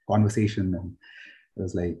a conversation, and it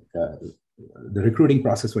was like, the recruiting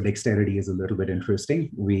process for Dexterity is a little bit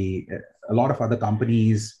interesting. A lot of other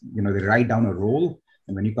companies, they write down a role,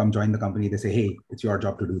 and when you come join the company, they say, hey, it's your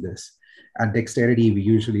job to do this. At Dexterity, we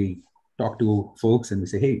usually talk to folks and we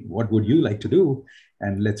say, hey, what would you like to do?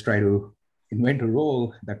 And let's try to invent a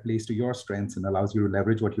role that plays to your strengths and allows you to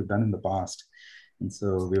leverage what you've done in the past. And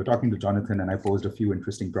so we were talking to Jonathan, and I posed a few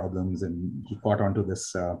interesting problems, and he caught onto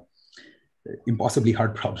this impossibly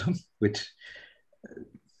hard problem, which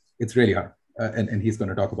it's really hard. And he's going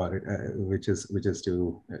to talk about it, which is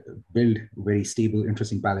to build very stable,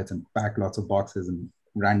 interesting palettes and pack lots of boxes in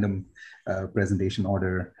random presentation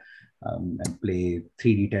order and play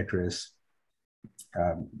 3D Tetris.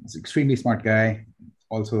 He's an extremely smart guy,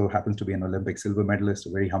 also happens to be an Olympic silver medalist,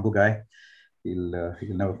 a very humble guy. You'll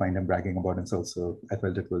never find him bragging about himself. So I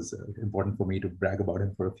felt it was important for me to brag about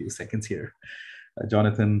him for a few seconds here.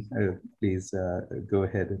 Jonathan, please go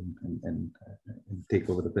ahead and take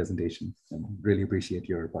over the presentation. And really appreciate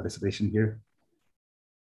your participation here.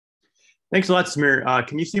 Thanks a lot, Samir.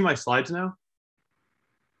 Can you see my slides now?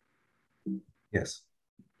 Yes.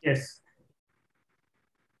 Yes.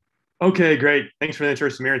 Okay, great. Thanks for the intro,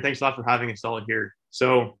 Samir. And thanks a lot for having us all here.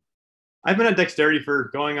 So I've been at Dexterity for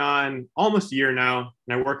going on almost a year now,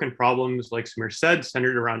 and I work on problems, like Samir said,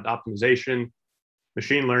 centered around optimization,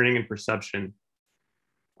 machine learning, and perception.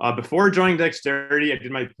 Before joining Dexterity, I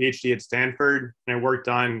did my PhD at Stanford, and I worked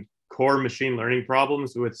on core machine learning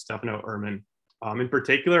problems with Stefano Ehrman. In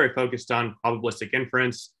particular, I focused on probabilistic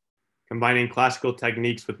inference, combining classical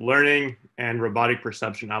techniques with learning and robotic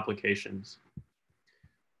perception applications.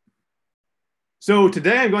 So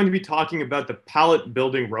today I'm going to be talking about the pallet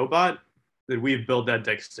building robot that we've built at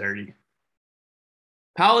Dexterity.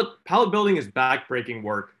 Pallet building is backbreaking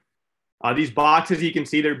work. These boxes, you can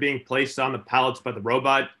see they're being placed on the pallets by the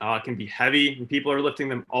robot, can be heavy, and people are lifting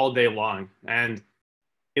them all day long. And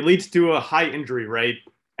it leads to a high injury rate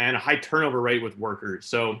and a high turnover rate with workers.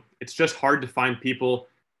 So it's just hard to find people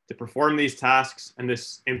to perform these tasks, and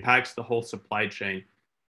this impacts the whole supply chain,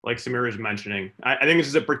 like Samir was mentioning. I think this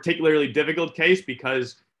is a particularly difficult case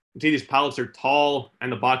because you see these pallets are tall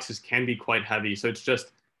and the boxes can be quite heavy. So it's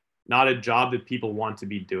just not a job that people want to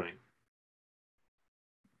be doing.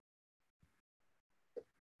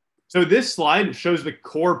 So this slide shows the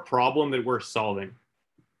core problem that we're solving.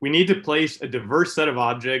 We need to place a diverse set of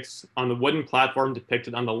objects on the wooden platform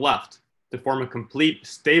depicted on the left to form a complete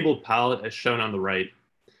stable pallet as shown on the right.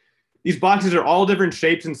 These boxes are all different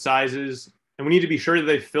shapes and sizes, and we need to be sure that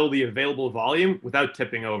they fill the available volume without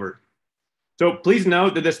tipping over. So please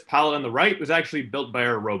note that this pallet on the right was actually built by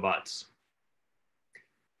our robots.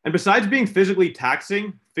 And besides being physically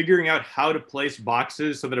taxing, figuring out how to place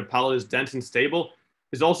boxes so that a pallet is dense and stable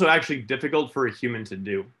is also actually difficult for a human to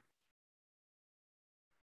do.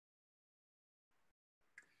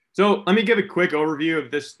 So let me give a quick overview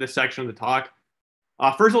of this section of the talk.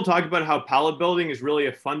 First, I'll talk about how pallet building is really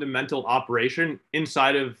a fundamental operation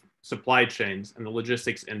inside of supply chains and the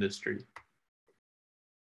logistics industry.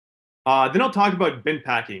 Then I'll talk about bin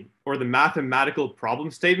packing, or the mathematical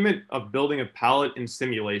problem statement of building a pallet in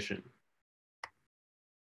simulation.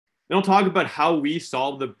 Then I'll talk about how we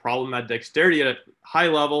solve the problem at Dexterity at a high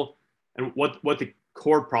level and what the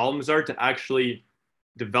core problems are to actually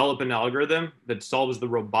develop an algorithm that solves the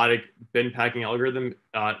robotic bin packing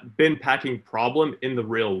problem in the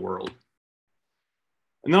real world.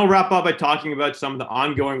 And then I'll wrap up by talking about some of the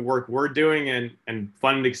ongoing work we're doing and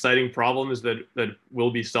fun and exciting problems that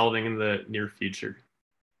we'll be solving in the near future.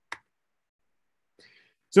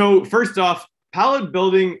 So first off, pallet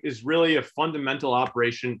building is really a fundamental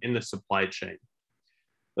operation in the supply chain.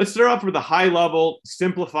 Let's start off with a high-level,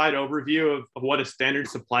 simplified overview of what a standard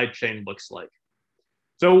supply chain looks like.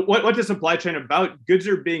 So what's a supply chain about? Goods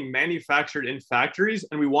are being manufactured in factories,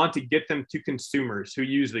 and we want to get them to consumers who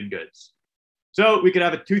use the goods. So we could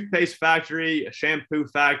have a toothpaste factory, a shampoo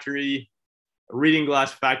factory, a reading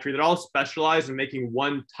glass factory that all specialize in making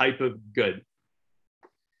one type of good.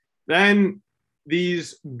 Then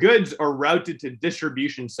these goods are routed to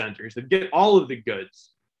distribution centers that get all of the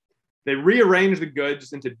goods. They rearrange the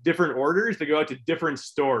goods into different orders. They go out to different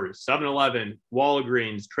stores, 7-Eleven,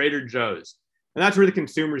 Walgreens, Trader Joe's. And that's where the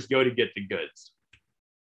consumers go to get the goods.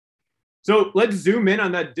 So let's zoom in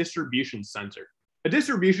on that distribution center. A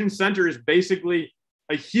distribution center is basically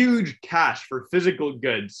a huge cache for physical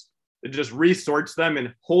goods that just resorts them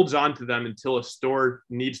and holds onto them until a store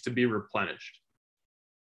needs to be replenished.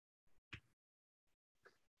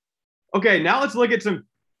 Okay, now let's look at some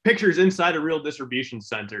pictures inside a real distribution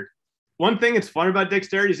center. One thing that's fun about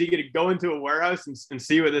Dexterity is you get to go into a warehouse and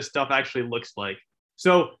see what this stuff actually looks like.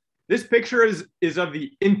 So this picture is of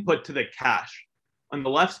the input to the cache. On the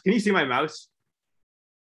left, can you see my mouse?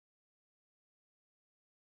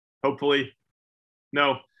 Hopefully.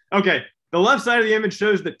 No. Okay. The left side of the image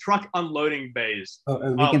shows the truck unloading bays. We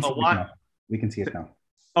can see it now. We can see it now.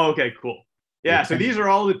 Oh, okay, cool. Yeah, so these are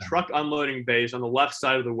all the truck unloading bays on the left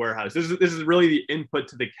side of the warehouse. This is really the input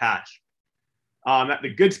to the cache.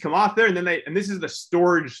 The goods come off there, and this is the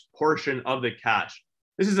storage portion of the cache.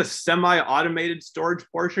 This is a semi-automated storage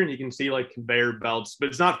portion. You can see like conveyor belts, but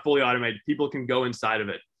it's not fully automated. People can go inside of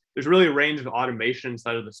it. There's really a range of automation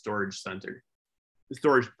inside of the storage center, the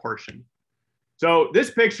storage portion. So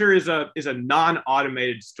this picture is a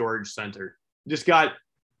non-automated storage center. Just got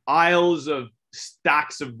aisles of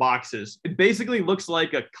stacks of boxes. It basically looks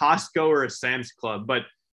like a Costco or a Sam's Club, but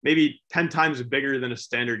maybe 10 times bigger than a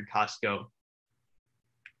standard Costco.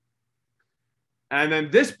 And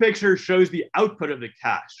then this picture shows the output of the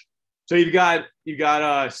cache. So you've got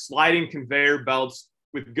sliding conveyor belts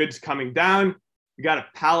with goods coming down. You got a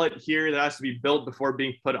pallet here that has to be built before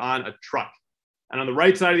being put on a truck. And on the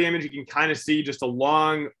right side of the image, you can kind of see just a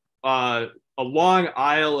long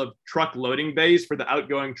aisle of truck loading bays for the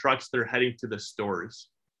outgoing trucks that are heading to the stores.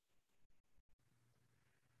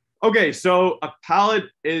 Okay, so a pallet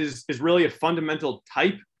is really a fundamental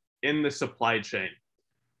type in the supply chain.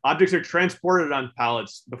 Objects are transported on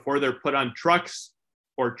pallets before they're put on trucks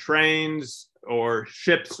or trains or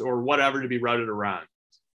ships or whatever to be routed around.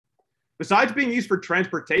 Besides being used for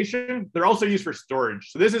transportation, they're also used for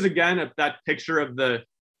storage. So this is, again, that picture of the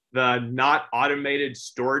not automated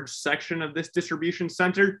storage section of this distribution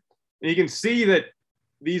center. And you can see that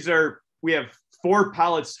we have 4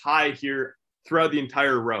 pallets high here throughout the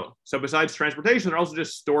entire row. So besides transportation, they're also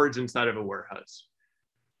just storage inside of a warehouse.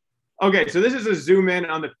 Okay, so this is a zoom in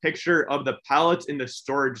on the picture of the pallets in the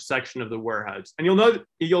storage section of the warehouse. And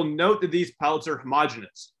you'll note that these pallets are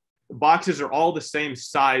homogeneous. The boxes are all the same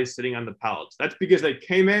size sitting on the pallets. That's because they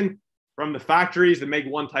came in from the factories that make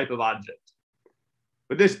one type of object.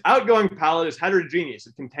 But this outgoing pallet is heterogeneous.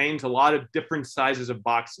 It contains a lot of different sizes of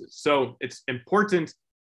boxes. So it's important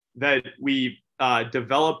that we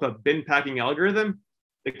develop a bin packing algorithm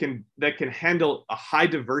that can handle a high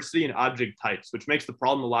diversity in object types, which makes the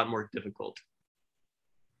problem a lot more difficult.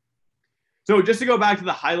 So just to go back to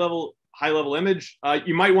the high level image,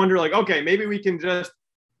 you might wonder, like, okay, maybe we can just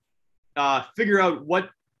figure out what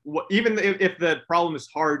even if the problem is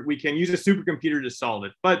hard, we can use a supercomputer to solve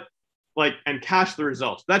it, and cache the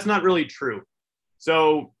results. That's not really true.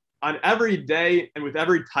 So on every day and with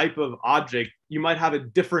every type of object, you might have a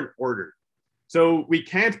different order. So we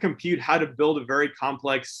can't compute how to build a very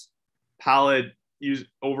complex pallet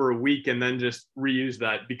over a week and then just reuse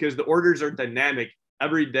that, because the orders are dynamic.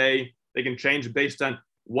 Every day they can change based on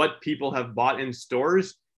what people have bought in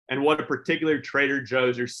stores and what a particular Trader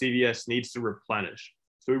Joe's or CVS needs to replenish.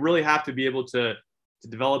 So we really have to be able to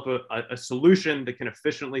develop a solution that can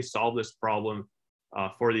efficiently solve this problem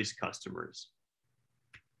for these customers.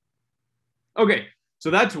 Okay, so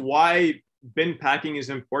that's why bin packing is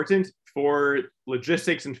important for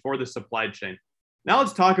logistics and for the supply chain. Now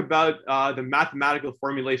let's talk about the mathematical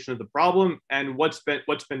formulation of the problem and what's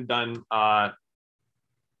been done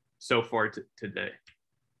so far today.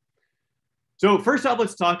 So first off,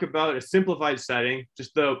 let's talk about a simplified setting,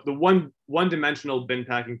 just the one-dimensional bin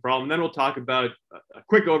packing problem. Then we'll talk about a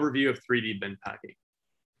quick overview of 3D bin packing.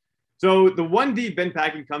 So the 1D bin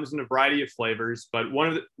packing comes in a variety of flavors, but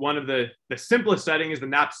one of the simplest setting is the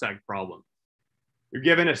knapsack problem. You're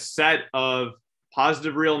given a set of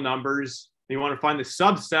positive real numbers, and you want to find the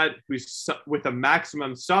subset with a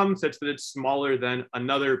maximum sum such that it's smaller than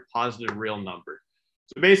another positive real number.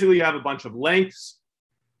 So basically you have a bunch of lengths,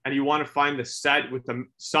 and you want to find the set with the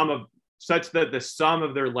sum of such that the sum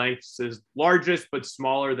of their lengths is largest but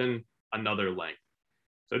smaller than another length.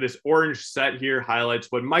 So this orange set here highlights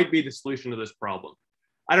what might be the solution to this problem.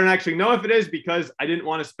 I don't actually know if it is because I didn't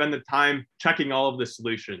want to spend the time checking all of the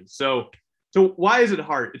solutions. So why is it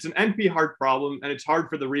hard? It's an NP-hard problem, and it's hard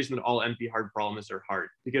for the reason that all NP-hard problems are hard,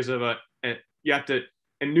 because of you have to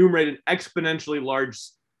enumerate an exponentially large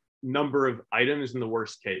number of items in the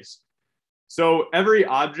worst case. So every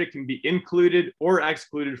object can be included or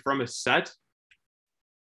excluded from a set.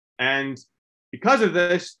 And because of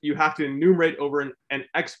this, you have to enumerate over an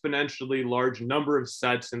exponentially large number of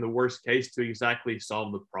sets in the worst case to exactly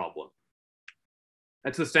solve the problem.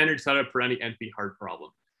 That's the standard setup for any NP-hard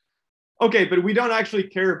problem. Okay, but we don't actually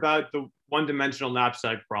care about the one-dimensional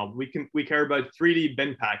knapsack problem. We care about 3D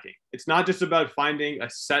bin packing. It's not just about finding a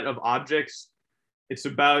set of objects. It's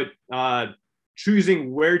about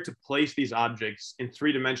choosing where to place these objects in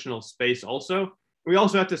 3-dimensional space also. We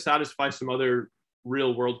also have to satisfy some other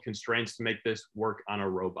real-world constraints to make this work on a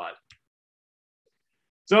robot.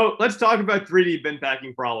 So let's talk about 3D bin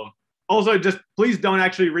packing problem. Also, just please don't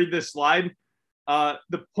actually read this slide.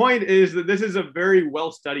 The point is that this is a very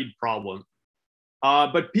well-studied problem,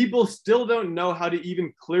 but people still don't know how to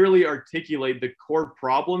even clearly articulate the core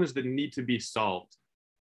problems that need to be solved.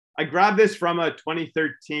 I grabbed this from a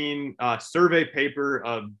 2013 survey paper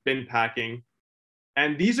of bin packing,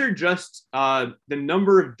 and these are just the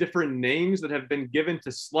number of different names that have been given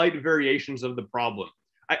to slight variations of the problem.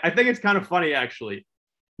 I think it's kind of funny, actually.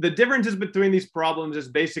 The differences between these problems is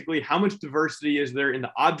basically how much diversity is there in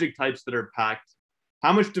the object types that are packed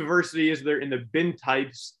How much diversity is there in the bin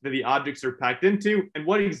types that the objects are packed into? And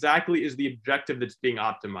what exactly is the objective that's being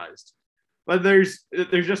optimized? But there's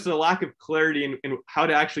just a lack of clarity in how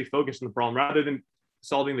to actually focus on the problem rather than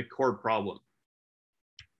solving the core problem.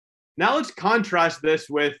 Now let's contrast this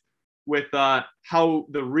with how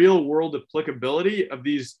the real world applicability of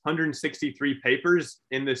these 163 papers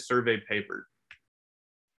in this survey paper.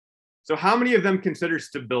 So how many of them consider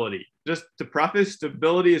stability? Just to preface,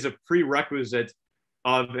 stability is a prerequisite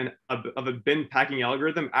of a bin packing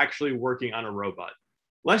algorithm actually working on a robot.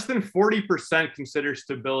 Less than 40% consider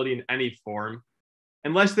stability in any form,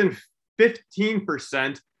 and less than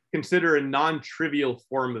 15% consider a non-trivial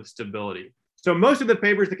form of stability. So most of the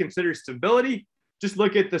papers that consider stability just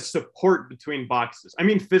look at the support between boxes. I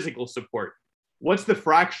mean physical support. What's the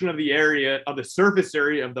fraction of the area, of the surface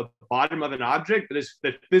area of the bottom of an object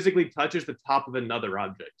that physically touches the top of another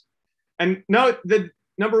object? And note that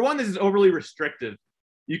number one, this is overly restrictive.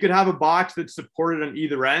 You could have a box that's supported on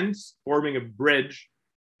either ends, forming a bridge.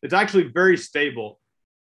 It's actually very stable,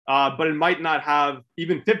 but it might not have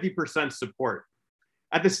even 50% support.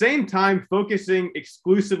 At the same time, focusing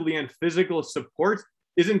exclusively on physical support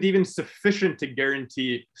isn't even sufficient to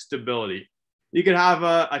guarantee stability. You could have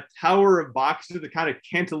a tower of boxes that kind of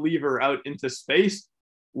cantilever out into space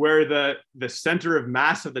where the center of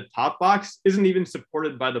mass of the top box isn't even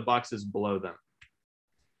supported by the boxes below them.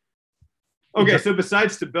 Okay, so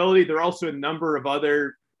besides stability, there are also a number of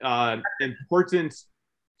other important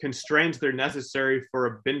constraints that are necessary for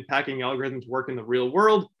a bin packing algorithm to work in the real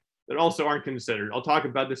world that also aren't considered. I'll talk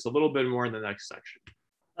about this a little bit more in the next section.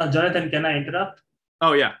 Jonathan, can I interrupt?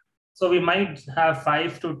 Oh, yeah. So we might have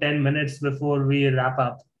 5 to 10 minutes before we wrap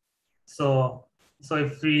up. So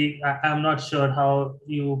if I'm not sure how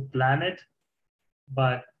you plan it,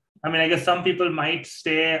 but I mean, I guess some people might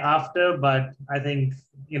stay after, but I think,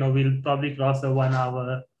 we'll probably cross a 1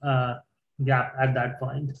 hour gap at that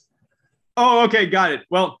point. Oh, okay. Got it.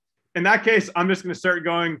 Well, in that case, I'm just going to start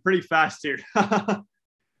going pretty fast here.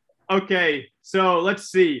 Okay. So let's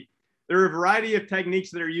see. There are a variety of techniques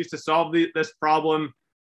that are used to solve this problem.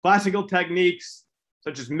 Classical techniques,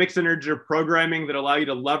 such as mixed integer programming, that allow you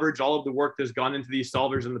to leverage all of the work that's gone into these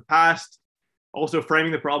solvers in the past. Also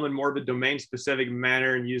framing the problem in more of a domain-specific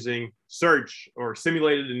manner and using search or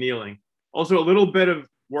simulated annealing. Also a little bit of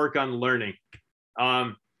work on learning.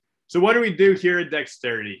 So what do we do here at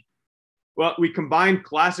Dexterity? Well, we combine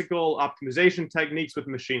classical optimization techniques with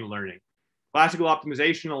machine learning. Classical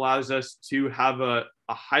optimization allows us to have a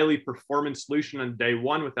highly performant solution on day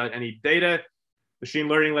one without any data. Machine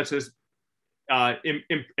learning lets us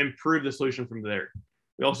improve the solution from there.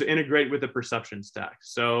 We also integrate with the perception stack.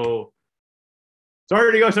 So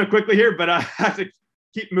sorry to go so quickly here, but I have to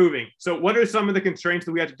keep moving. So what are some of the constraints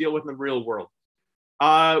that we have to deal with in the real world?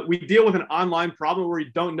 We deal with an online problem where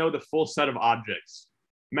we don't know the full set of objects.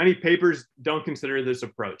 Many papers don't consider this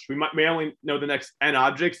approach. We may only know the next n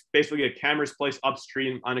objects, basically a camera's placed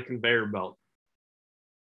upstream on a conveyor belt.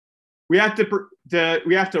 We have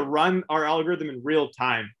to run our algorithm in real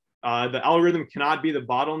time. The algorithm cannot be the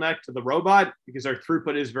bottleneck to the robot because our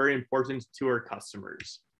throughput is very important to our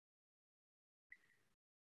customers.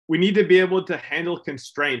 We need to be able to handle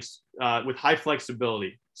constraints with high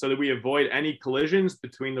flexibility so that we avoid any collisions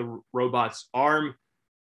between the robot's arm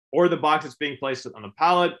or the box that's being placed on the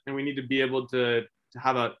pallet. And we need to be able to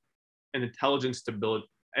have an intelligent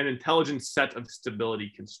set of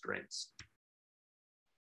stability constraints.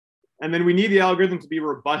 And then we need the algorithm to be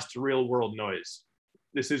robust to real world noise.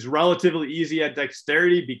 This is relatively easy at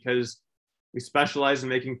Dexterity because we specialize in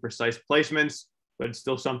making precise placements, but it's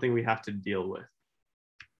still something we have to deal with.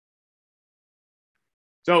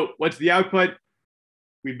 So what's the output?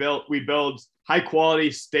 We build high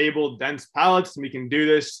quality, stable, dense pallets, and we can do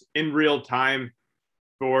this in real time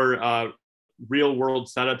for real world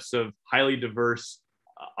setups of highly diverse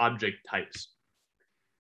object types.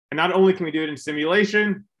 And not only can we do it in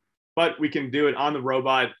simulation, but we can do it on the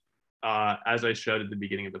robot, as I showed at the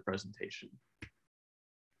beginning of the presentation.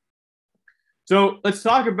 So let's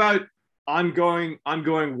talk about ongoing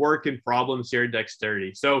work and problems here at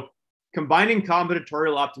Dexterity. So combining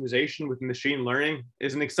combinatorial optimization with machine learning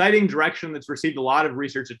is an exciting direction that's received a lot of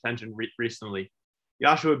research attention recently.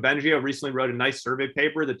 Joshua Bengio recently wrote a nice survey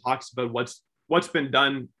paper that talks about what's been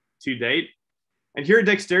done to date. And here at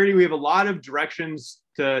Dexterity, we have a lot of directions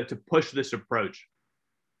to push this approach.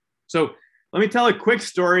 So let me tell a quick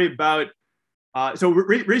story about,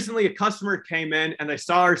 recently a customer came in and they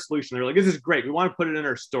saw our solution. They're like, this is great. We want to put it in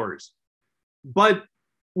our stores. But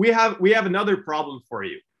we have another problem for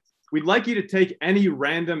you. We'd like you to take any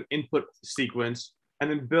random input sequence and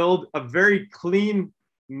then build a very clean,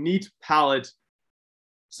 neat palette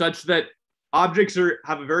such that objects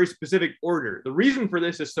have a very specific order. The reason for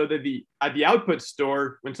this is so that at the output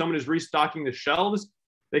store, when someone is restocking the shelves,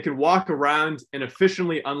 they can walk around and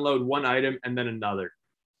efficiently unload one item and then another.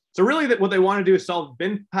 So really what they want to do is solve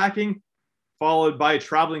bin packing followed by a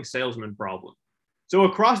traveling salesman problem. So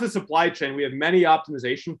across the supply chain, we have many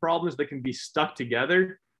optimization problems that can be stuck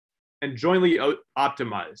together and jointly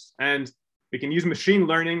optimized. And we can use machine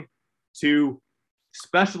learning to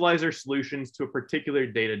specialize our solutions to a particular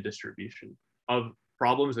data distribution of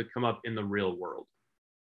problems that come up in the real world.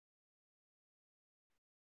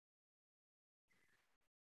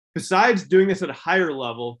 Besides doing this at a higher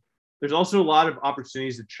level, there's also a lot of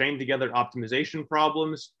opportunities to chain together optimization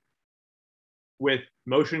problems with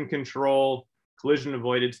motion control, collision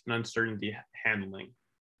avoidance, and uncertainty handling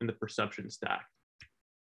in the perception stack.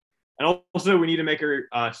 And also, we need to make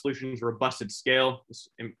our solutions robust at scale. This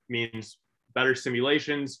means better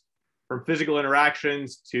simulations from physical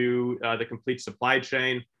interactions to the complete supply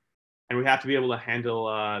chain. And we have to be able to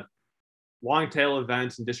handle long tail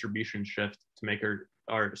events and distribution shift to make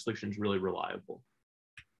our solutions really reliable.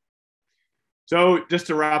 So just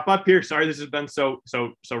to wrap up here, sorry this has been so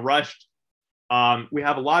rushed. We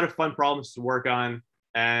have a lot of fun problems to work on,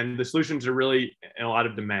 and the solutions are really in a lot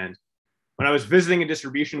of demand. When I was visiting a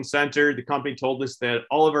distribution center, the company told us that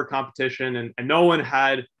all of our competition and no one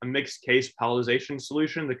had a mixed case palletization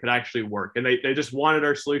solution that could actually work. And they just wanted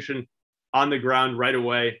our solution on the ground right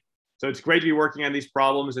away. So it's great to be working on these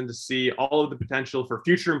problems and to see all of the potential for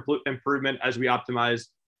future improvement as we optimize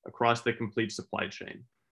across the complete supply chain.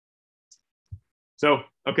 So,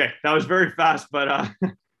 okay, that was very fast, but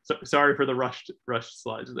sorry for the rushed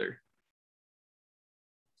slides there.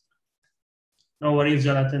 No worries,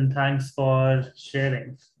 Jonathan. Thanks for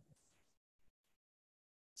sharing.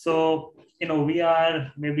 So, we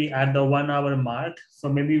are maybe at the 1 hour mark. So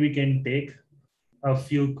maybe we can take a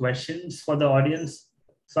few questions for the audience.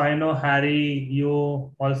 So I know, Harry,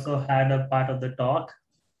 you also had a part of the talk.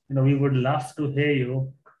 We would love to hear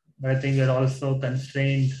you, but I think we're also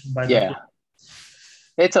constrained by the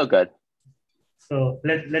It's all good. So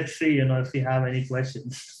let's see, if we have any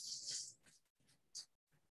questions.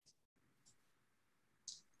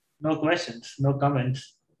 No questions, no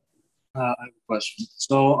comments. I have a question.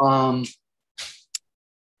 So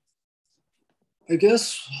I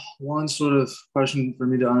guess one sort of question for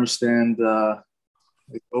me to understand the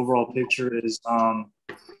overall picture is, so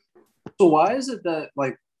why is it that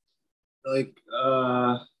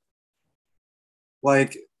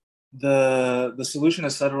the solution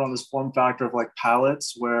is centered on this form factor of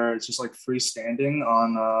pallets where it's just freestanding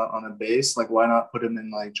on a base? Why not put them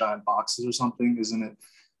in giant boxes or something? Isn't it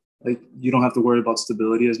you don't have to worry about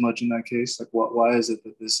stability as much in that case? Why is it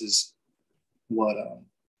that this is what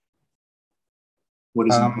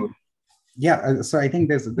is important? Yeah, so I think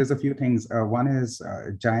there's a few things. One is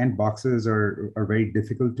giant boxes are very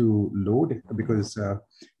difficult to load because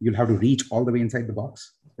you'll have to reach all the way inside the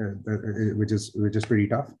box, which is pretty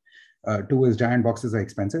tough. 2 is giant boxes are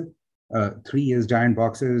expensive. 3 is giant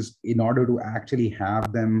boxes, in order to actually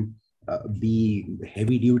have them be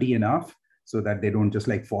heavy duty enough so that they don't just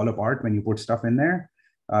fall apart when you put stuff in there.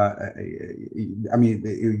 I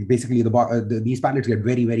mean, basically these pallets get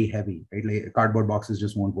very, very heavy, right? Cardboard boxes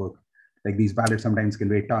just won't work. These pallets sometimes can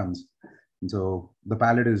weigh tons. And so the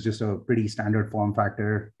pallet is just a pretty standard form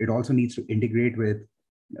factor. It also needs to integrate with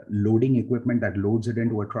loading equipment that loads it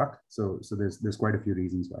into a truck. So there's quite a few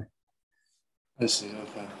reasons why. I see,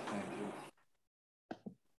 okay, thank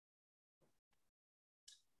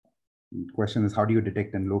you. The question is, how do you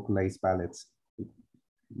detect and localize pallets?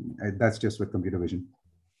 That's just with computer vision.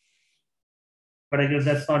 But I guess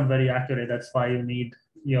that's not very accurate. That's why you need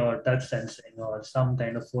your touch sensing or some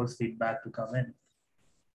kind of force feedback to come in.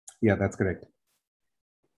 Yeah, that's correct.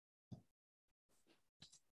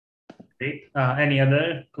 Great. Any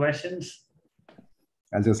other questions?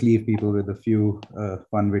 I'll just leave people with a few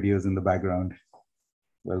fun videos in the background.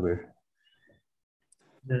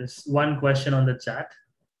 There's one question on the chat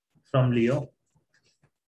from Leo.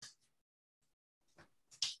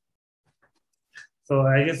 So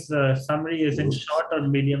I guess the summary is, in short or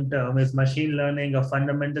medium term, is machine learning a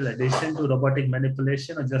fundamental addition to robotic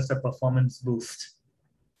manipulation or just a performance boost?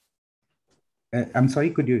 I'm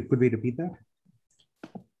sorry, could we repeat that?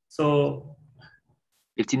 So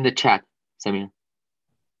it's in the chat, Samir.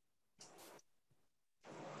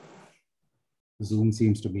 Zoom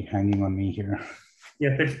seems to be hanging on me here.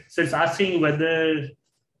 Yeah, so it's asking whether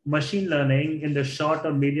machine learning in the short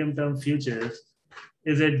or medium term futures,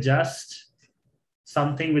 is it just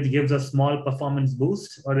something which gives a small performance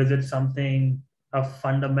boost, or is it something, a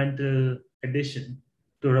fundamental addition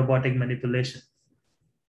to robotic manipulation?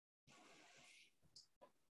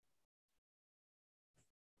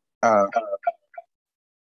 Uh,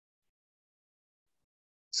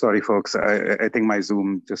 Sorry, folks. I think my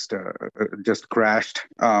Zoom just crashed.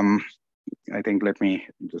 I think let me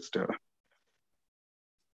just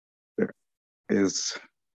is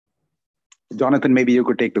Jonathan. Maybe you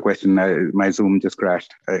could take the question. My Zoom just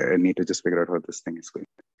crashed. I need to just figure out how this thing is going.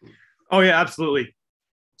 Oh yeah, absolutely.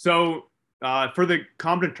 So for the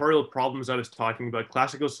combinatorial problems I was talking about,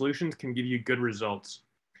 classical solutions can give you good results.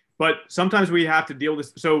 But sometimes we have to deal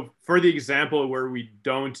with this. So for the example where we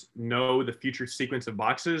don't know the future sequence of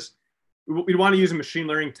boxes, we'd want to use a machine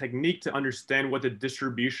learning technique to understand what the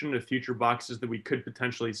distribution of future boxes that we could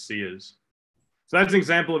potentially see is. So that's an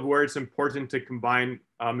example of where it's important to combine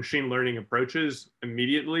machine learning approaches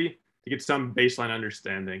immediately to get some baseline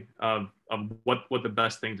understanding of what the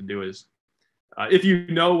best thing to do is. If you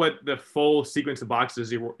know what the full sequence of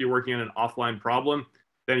boxes you're working on an offline problem,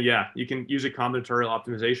 then yeah, you can use a combinatorial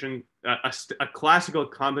optimization, a classical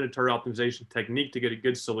combinatorial optimization technique to get a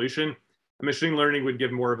good solution. Machine learning would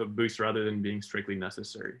give more of a boost rather than being strictly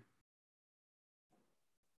necessary.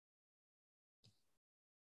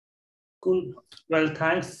 Cool. Well,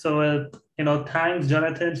 thanks. So, thanks,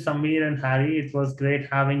 Jonathan, Samir, and Harry. It was great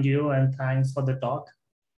having you, and thanks for the talk.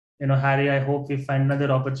 Harry, I hope we find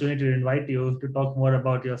another opportunity to invite you to talk more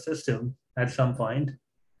about your system at some point.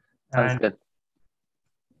 Sounds good.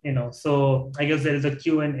 So I guess there is a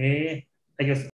Q&A. I guess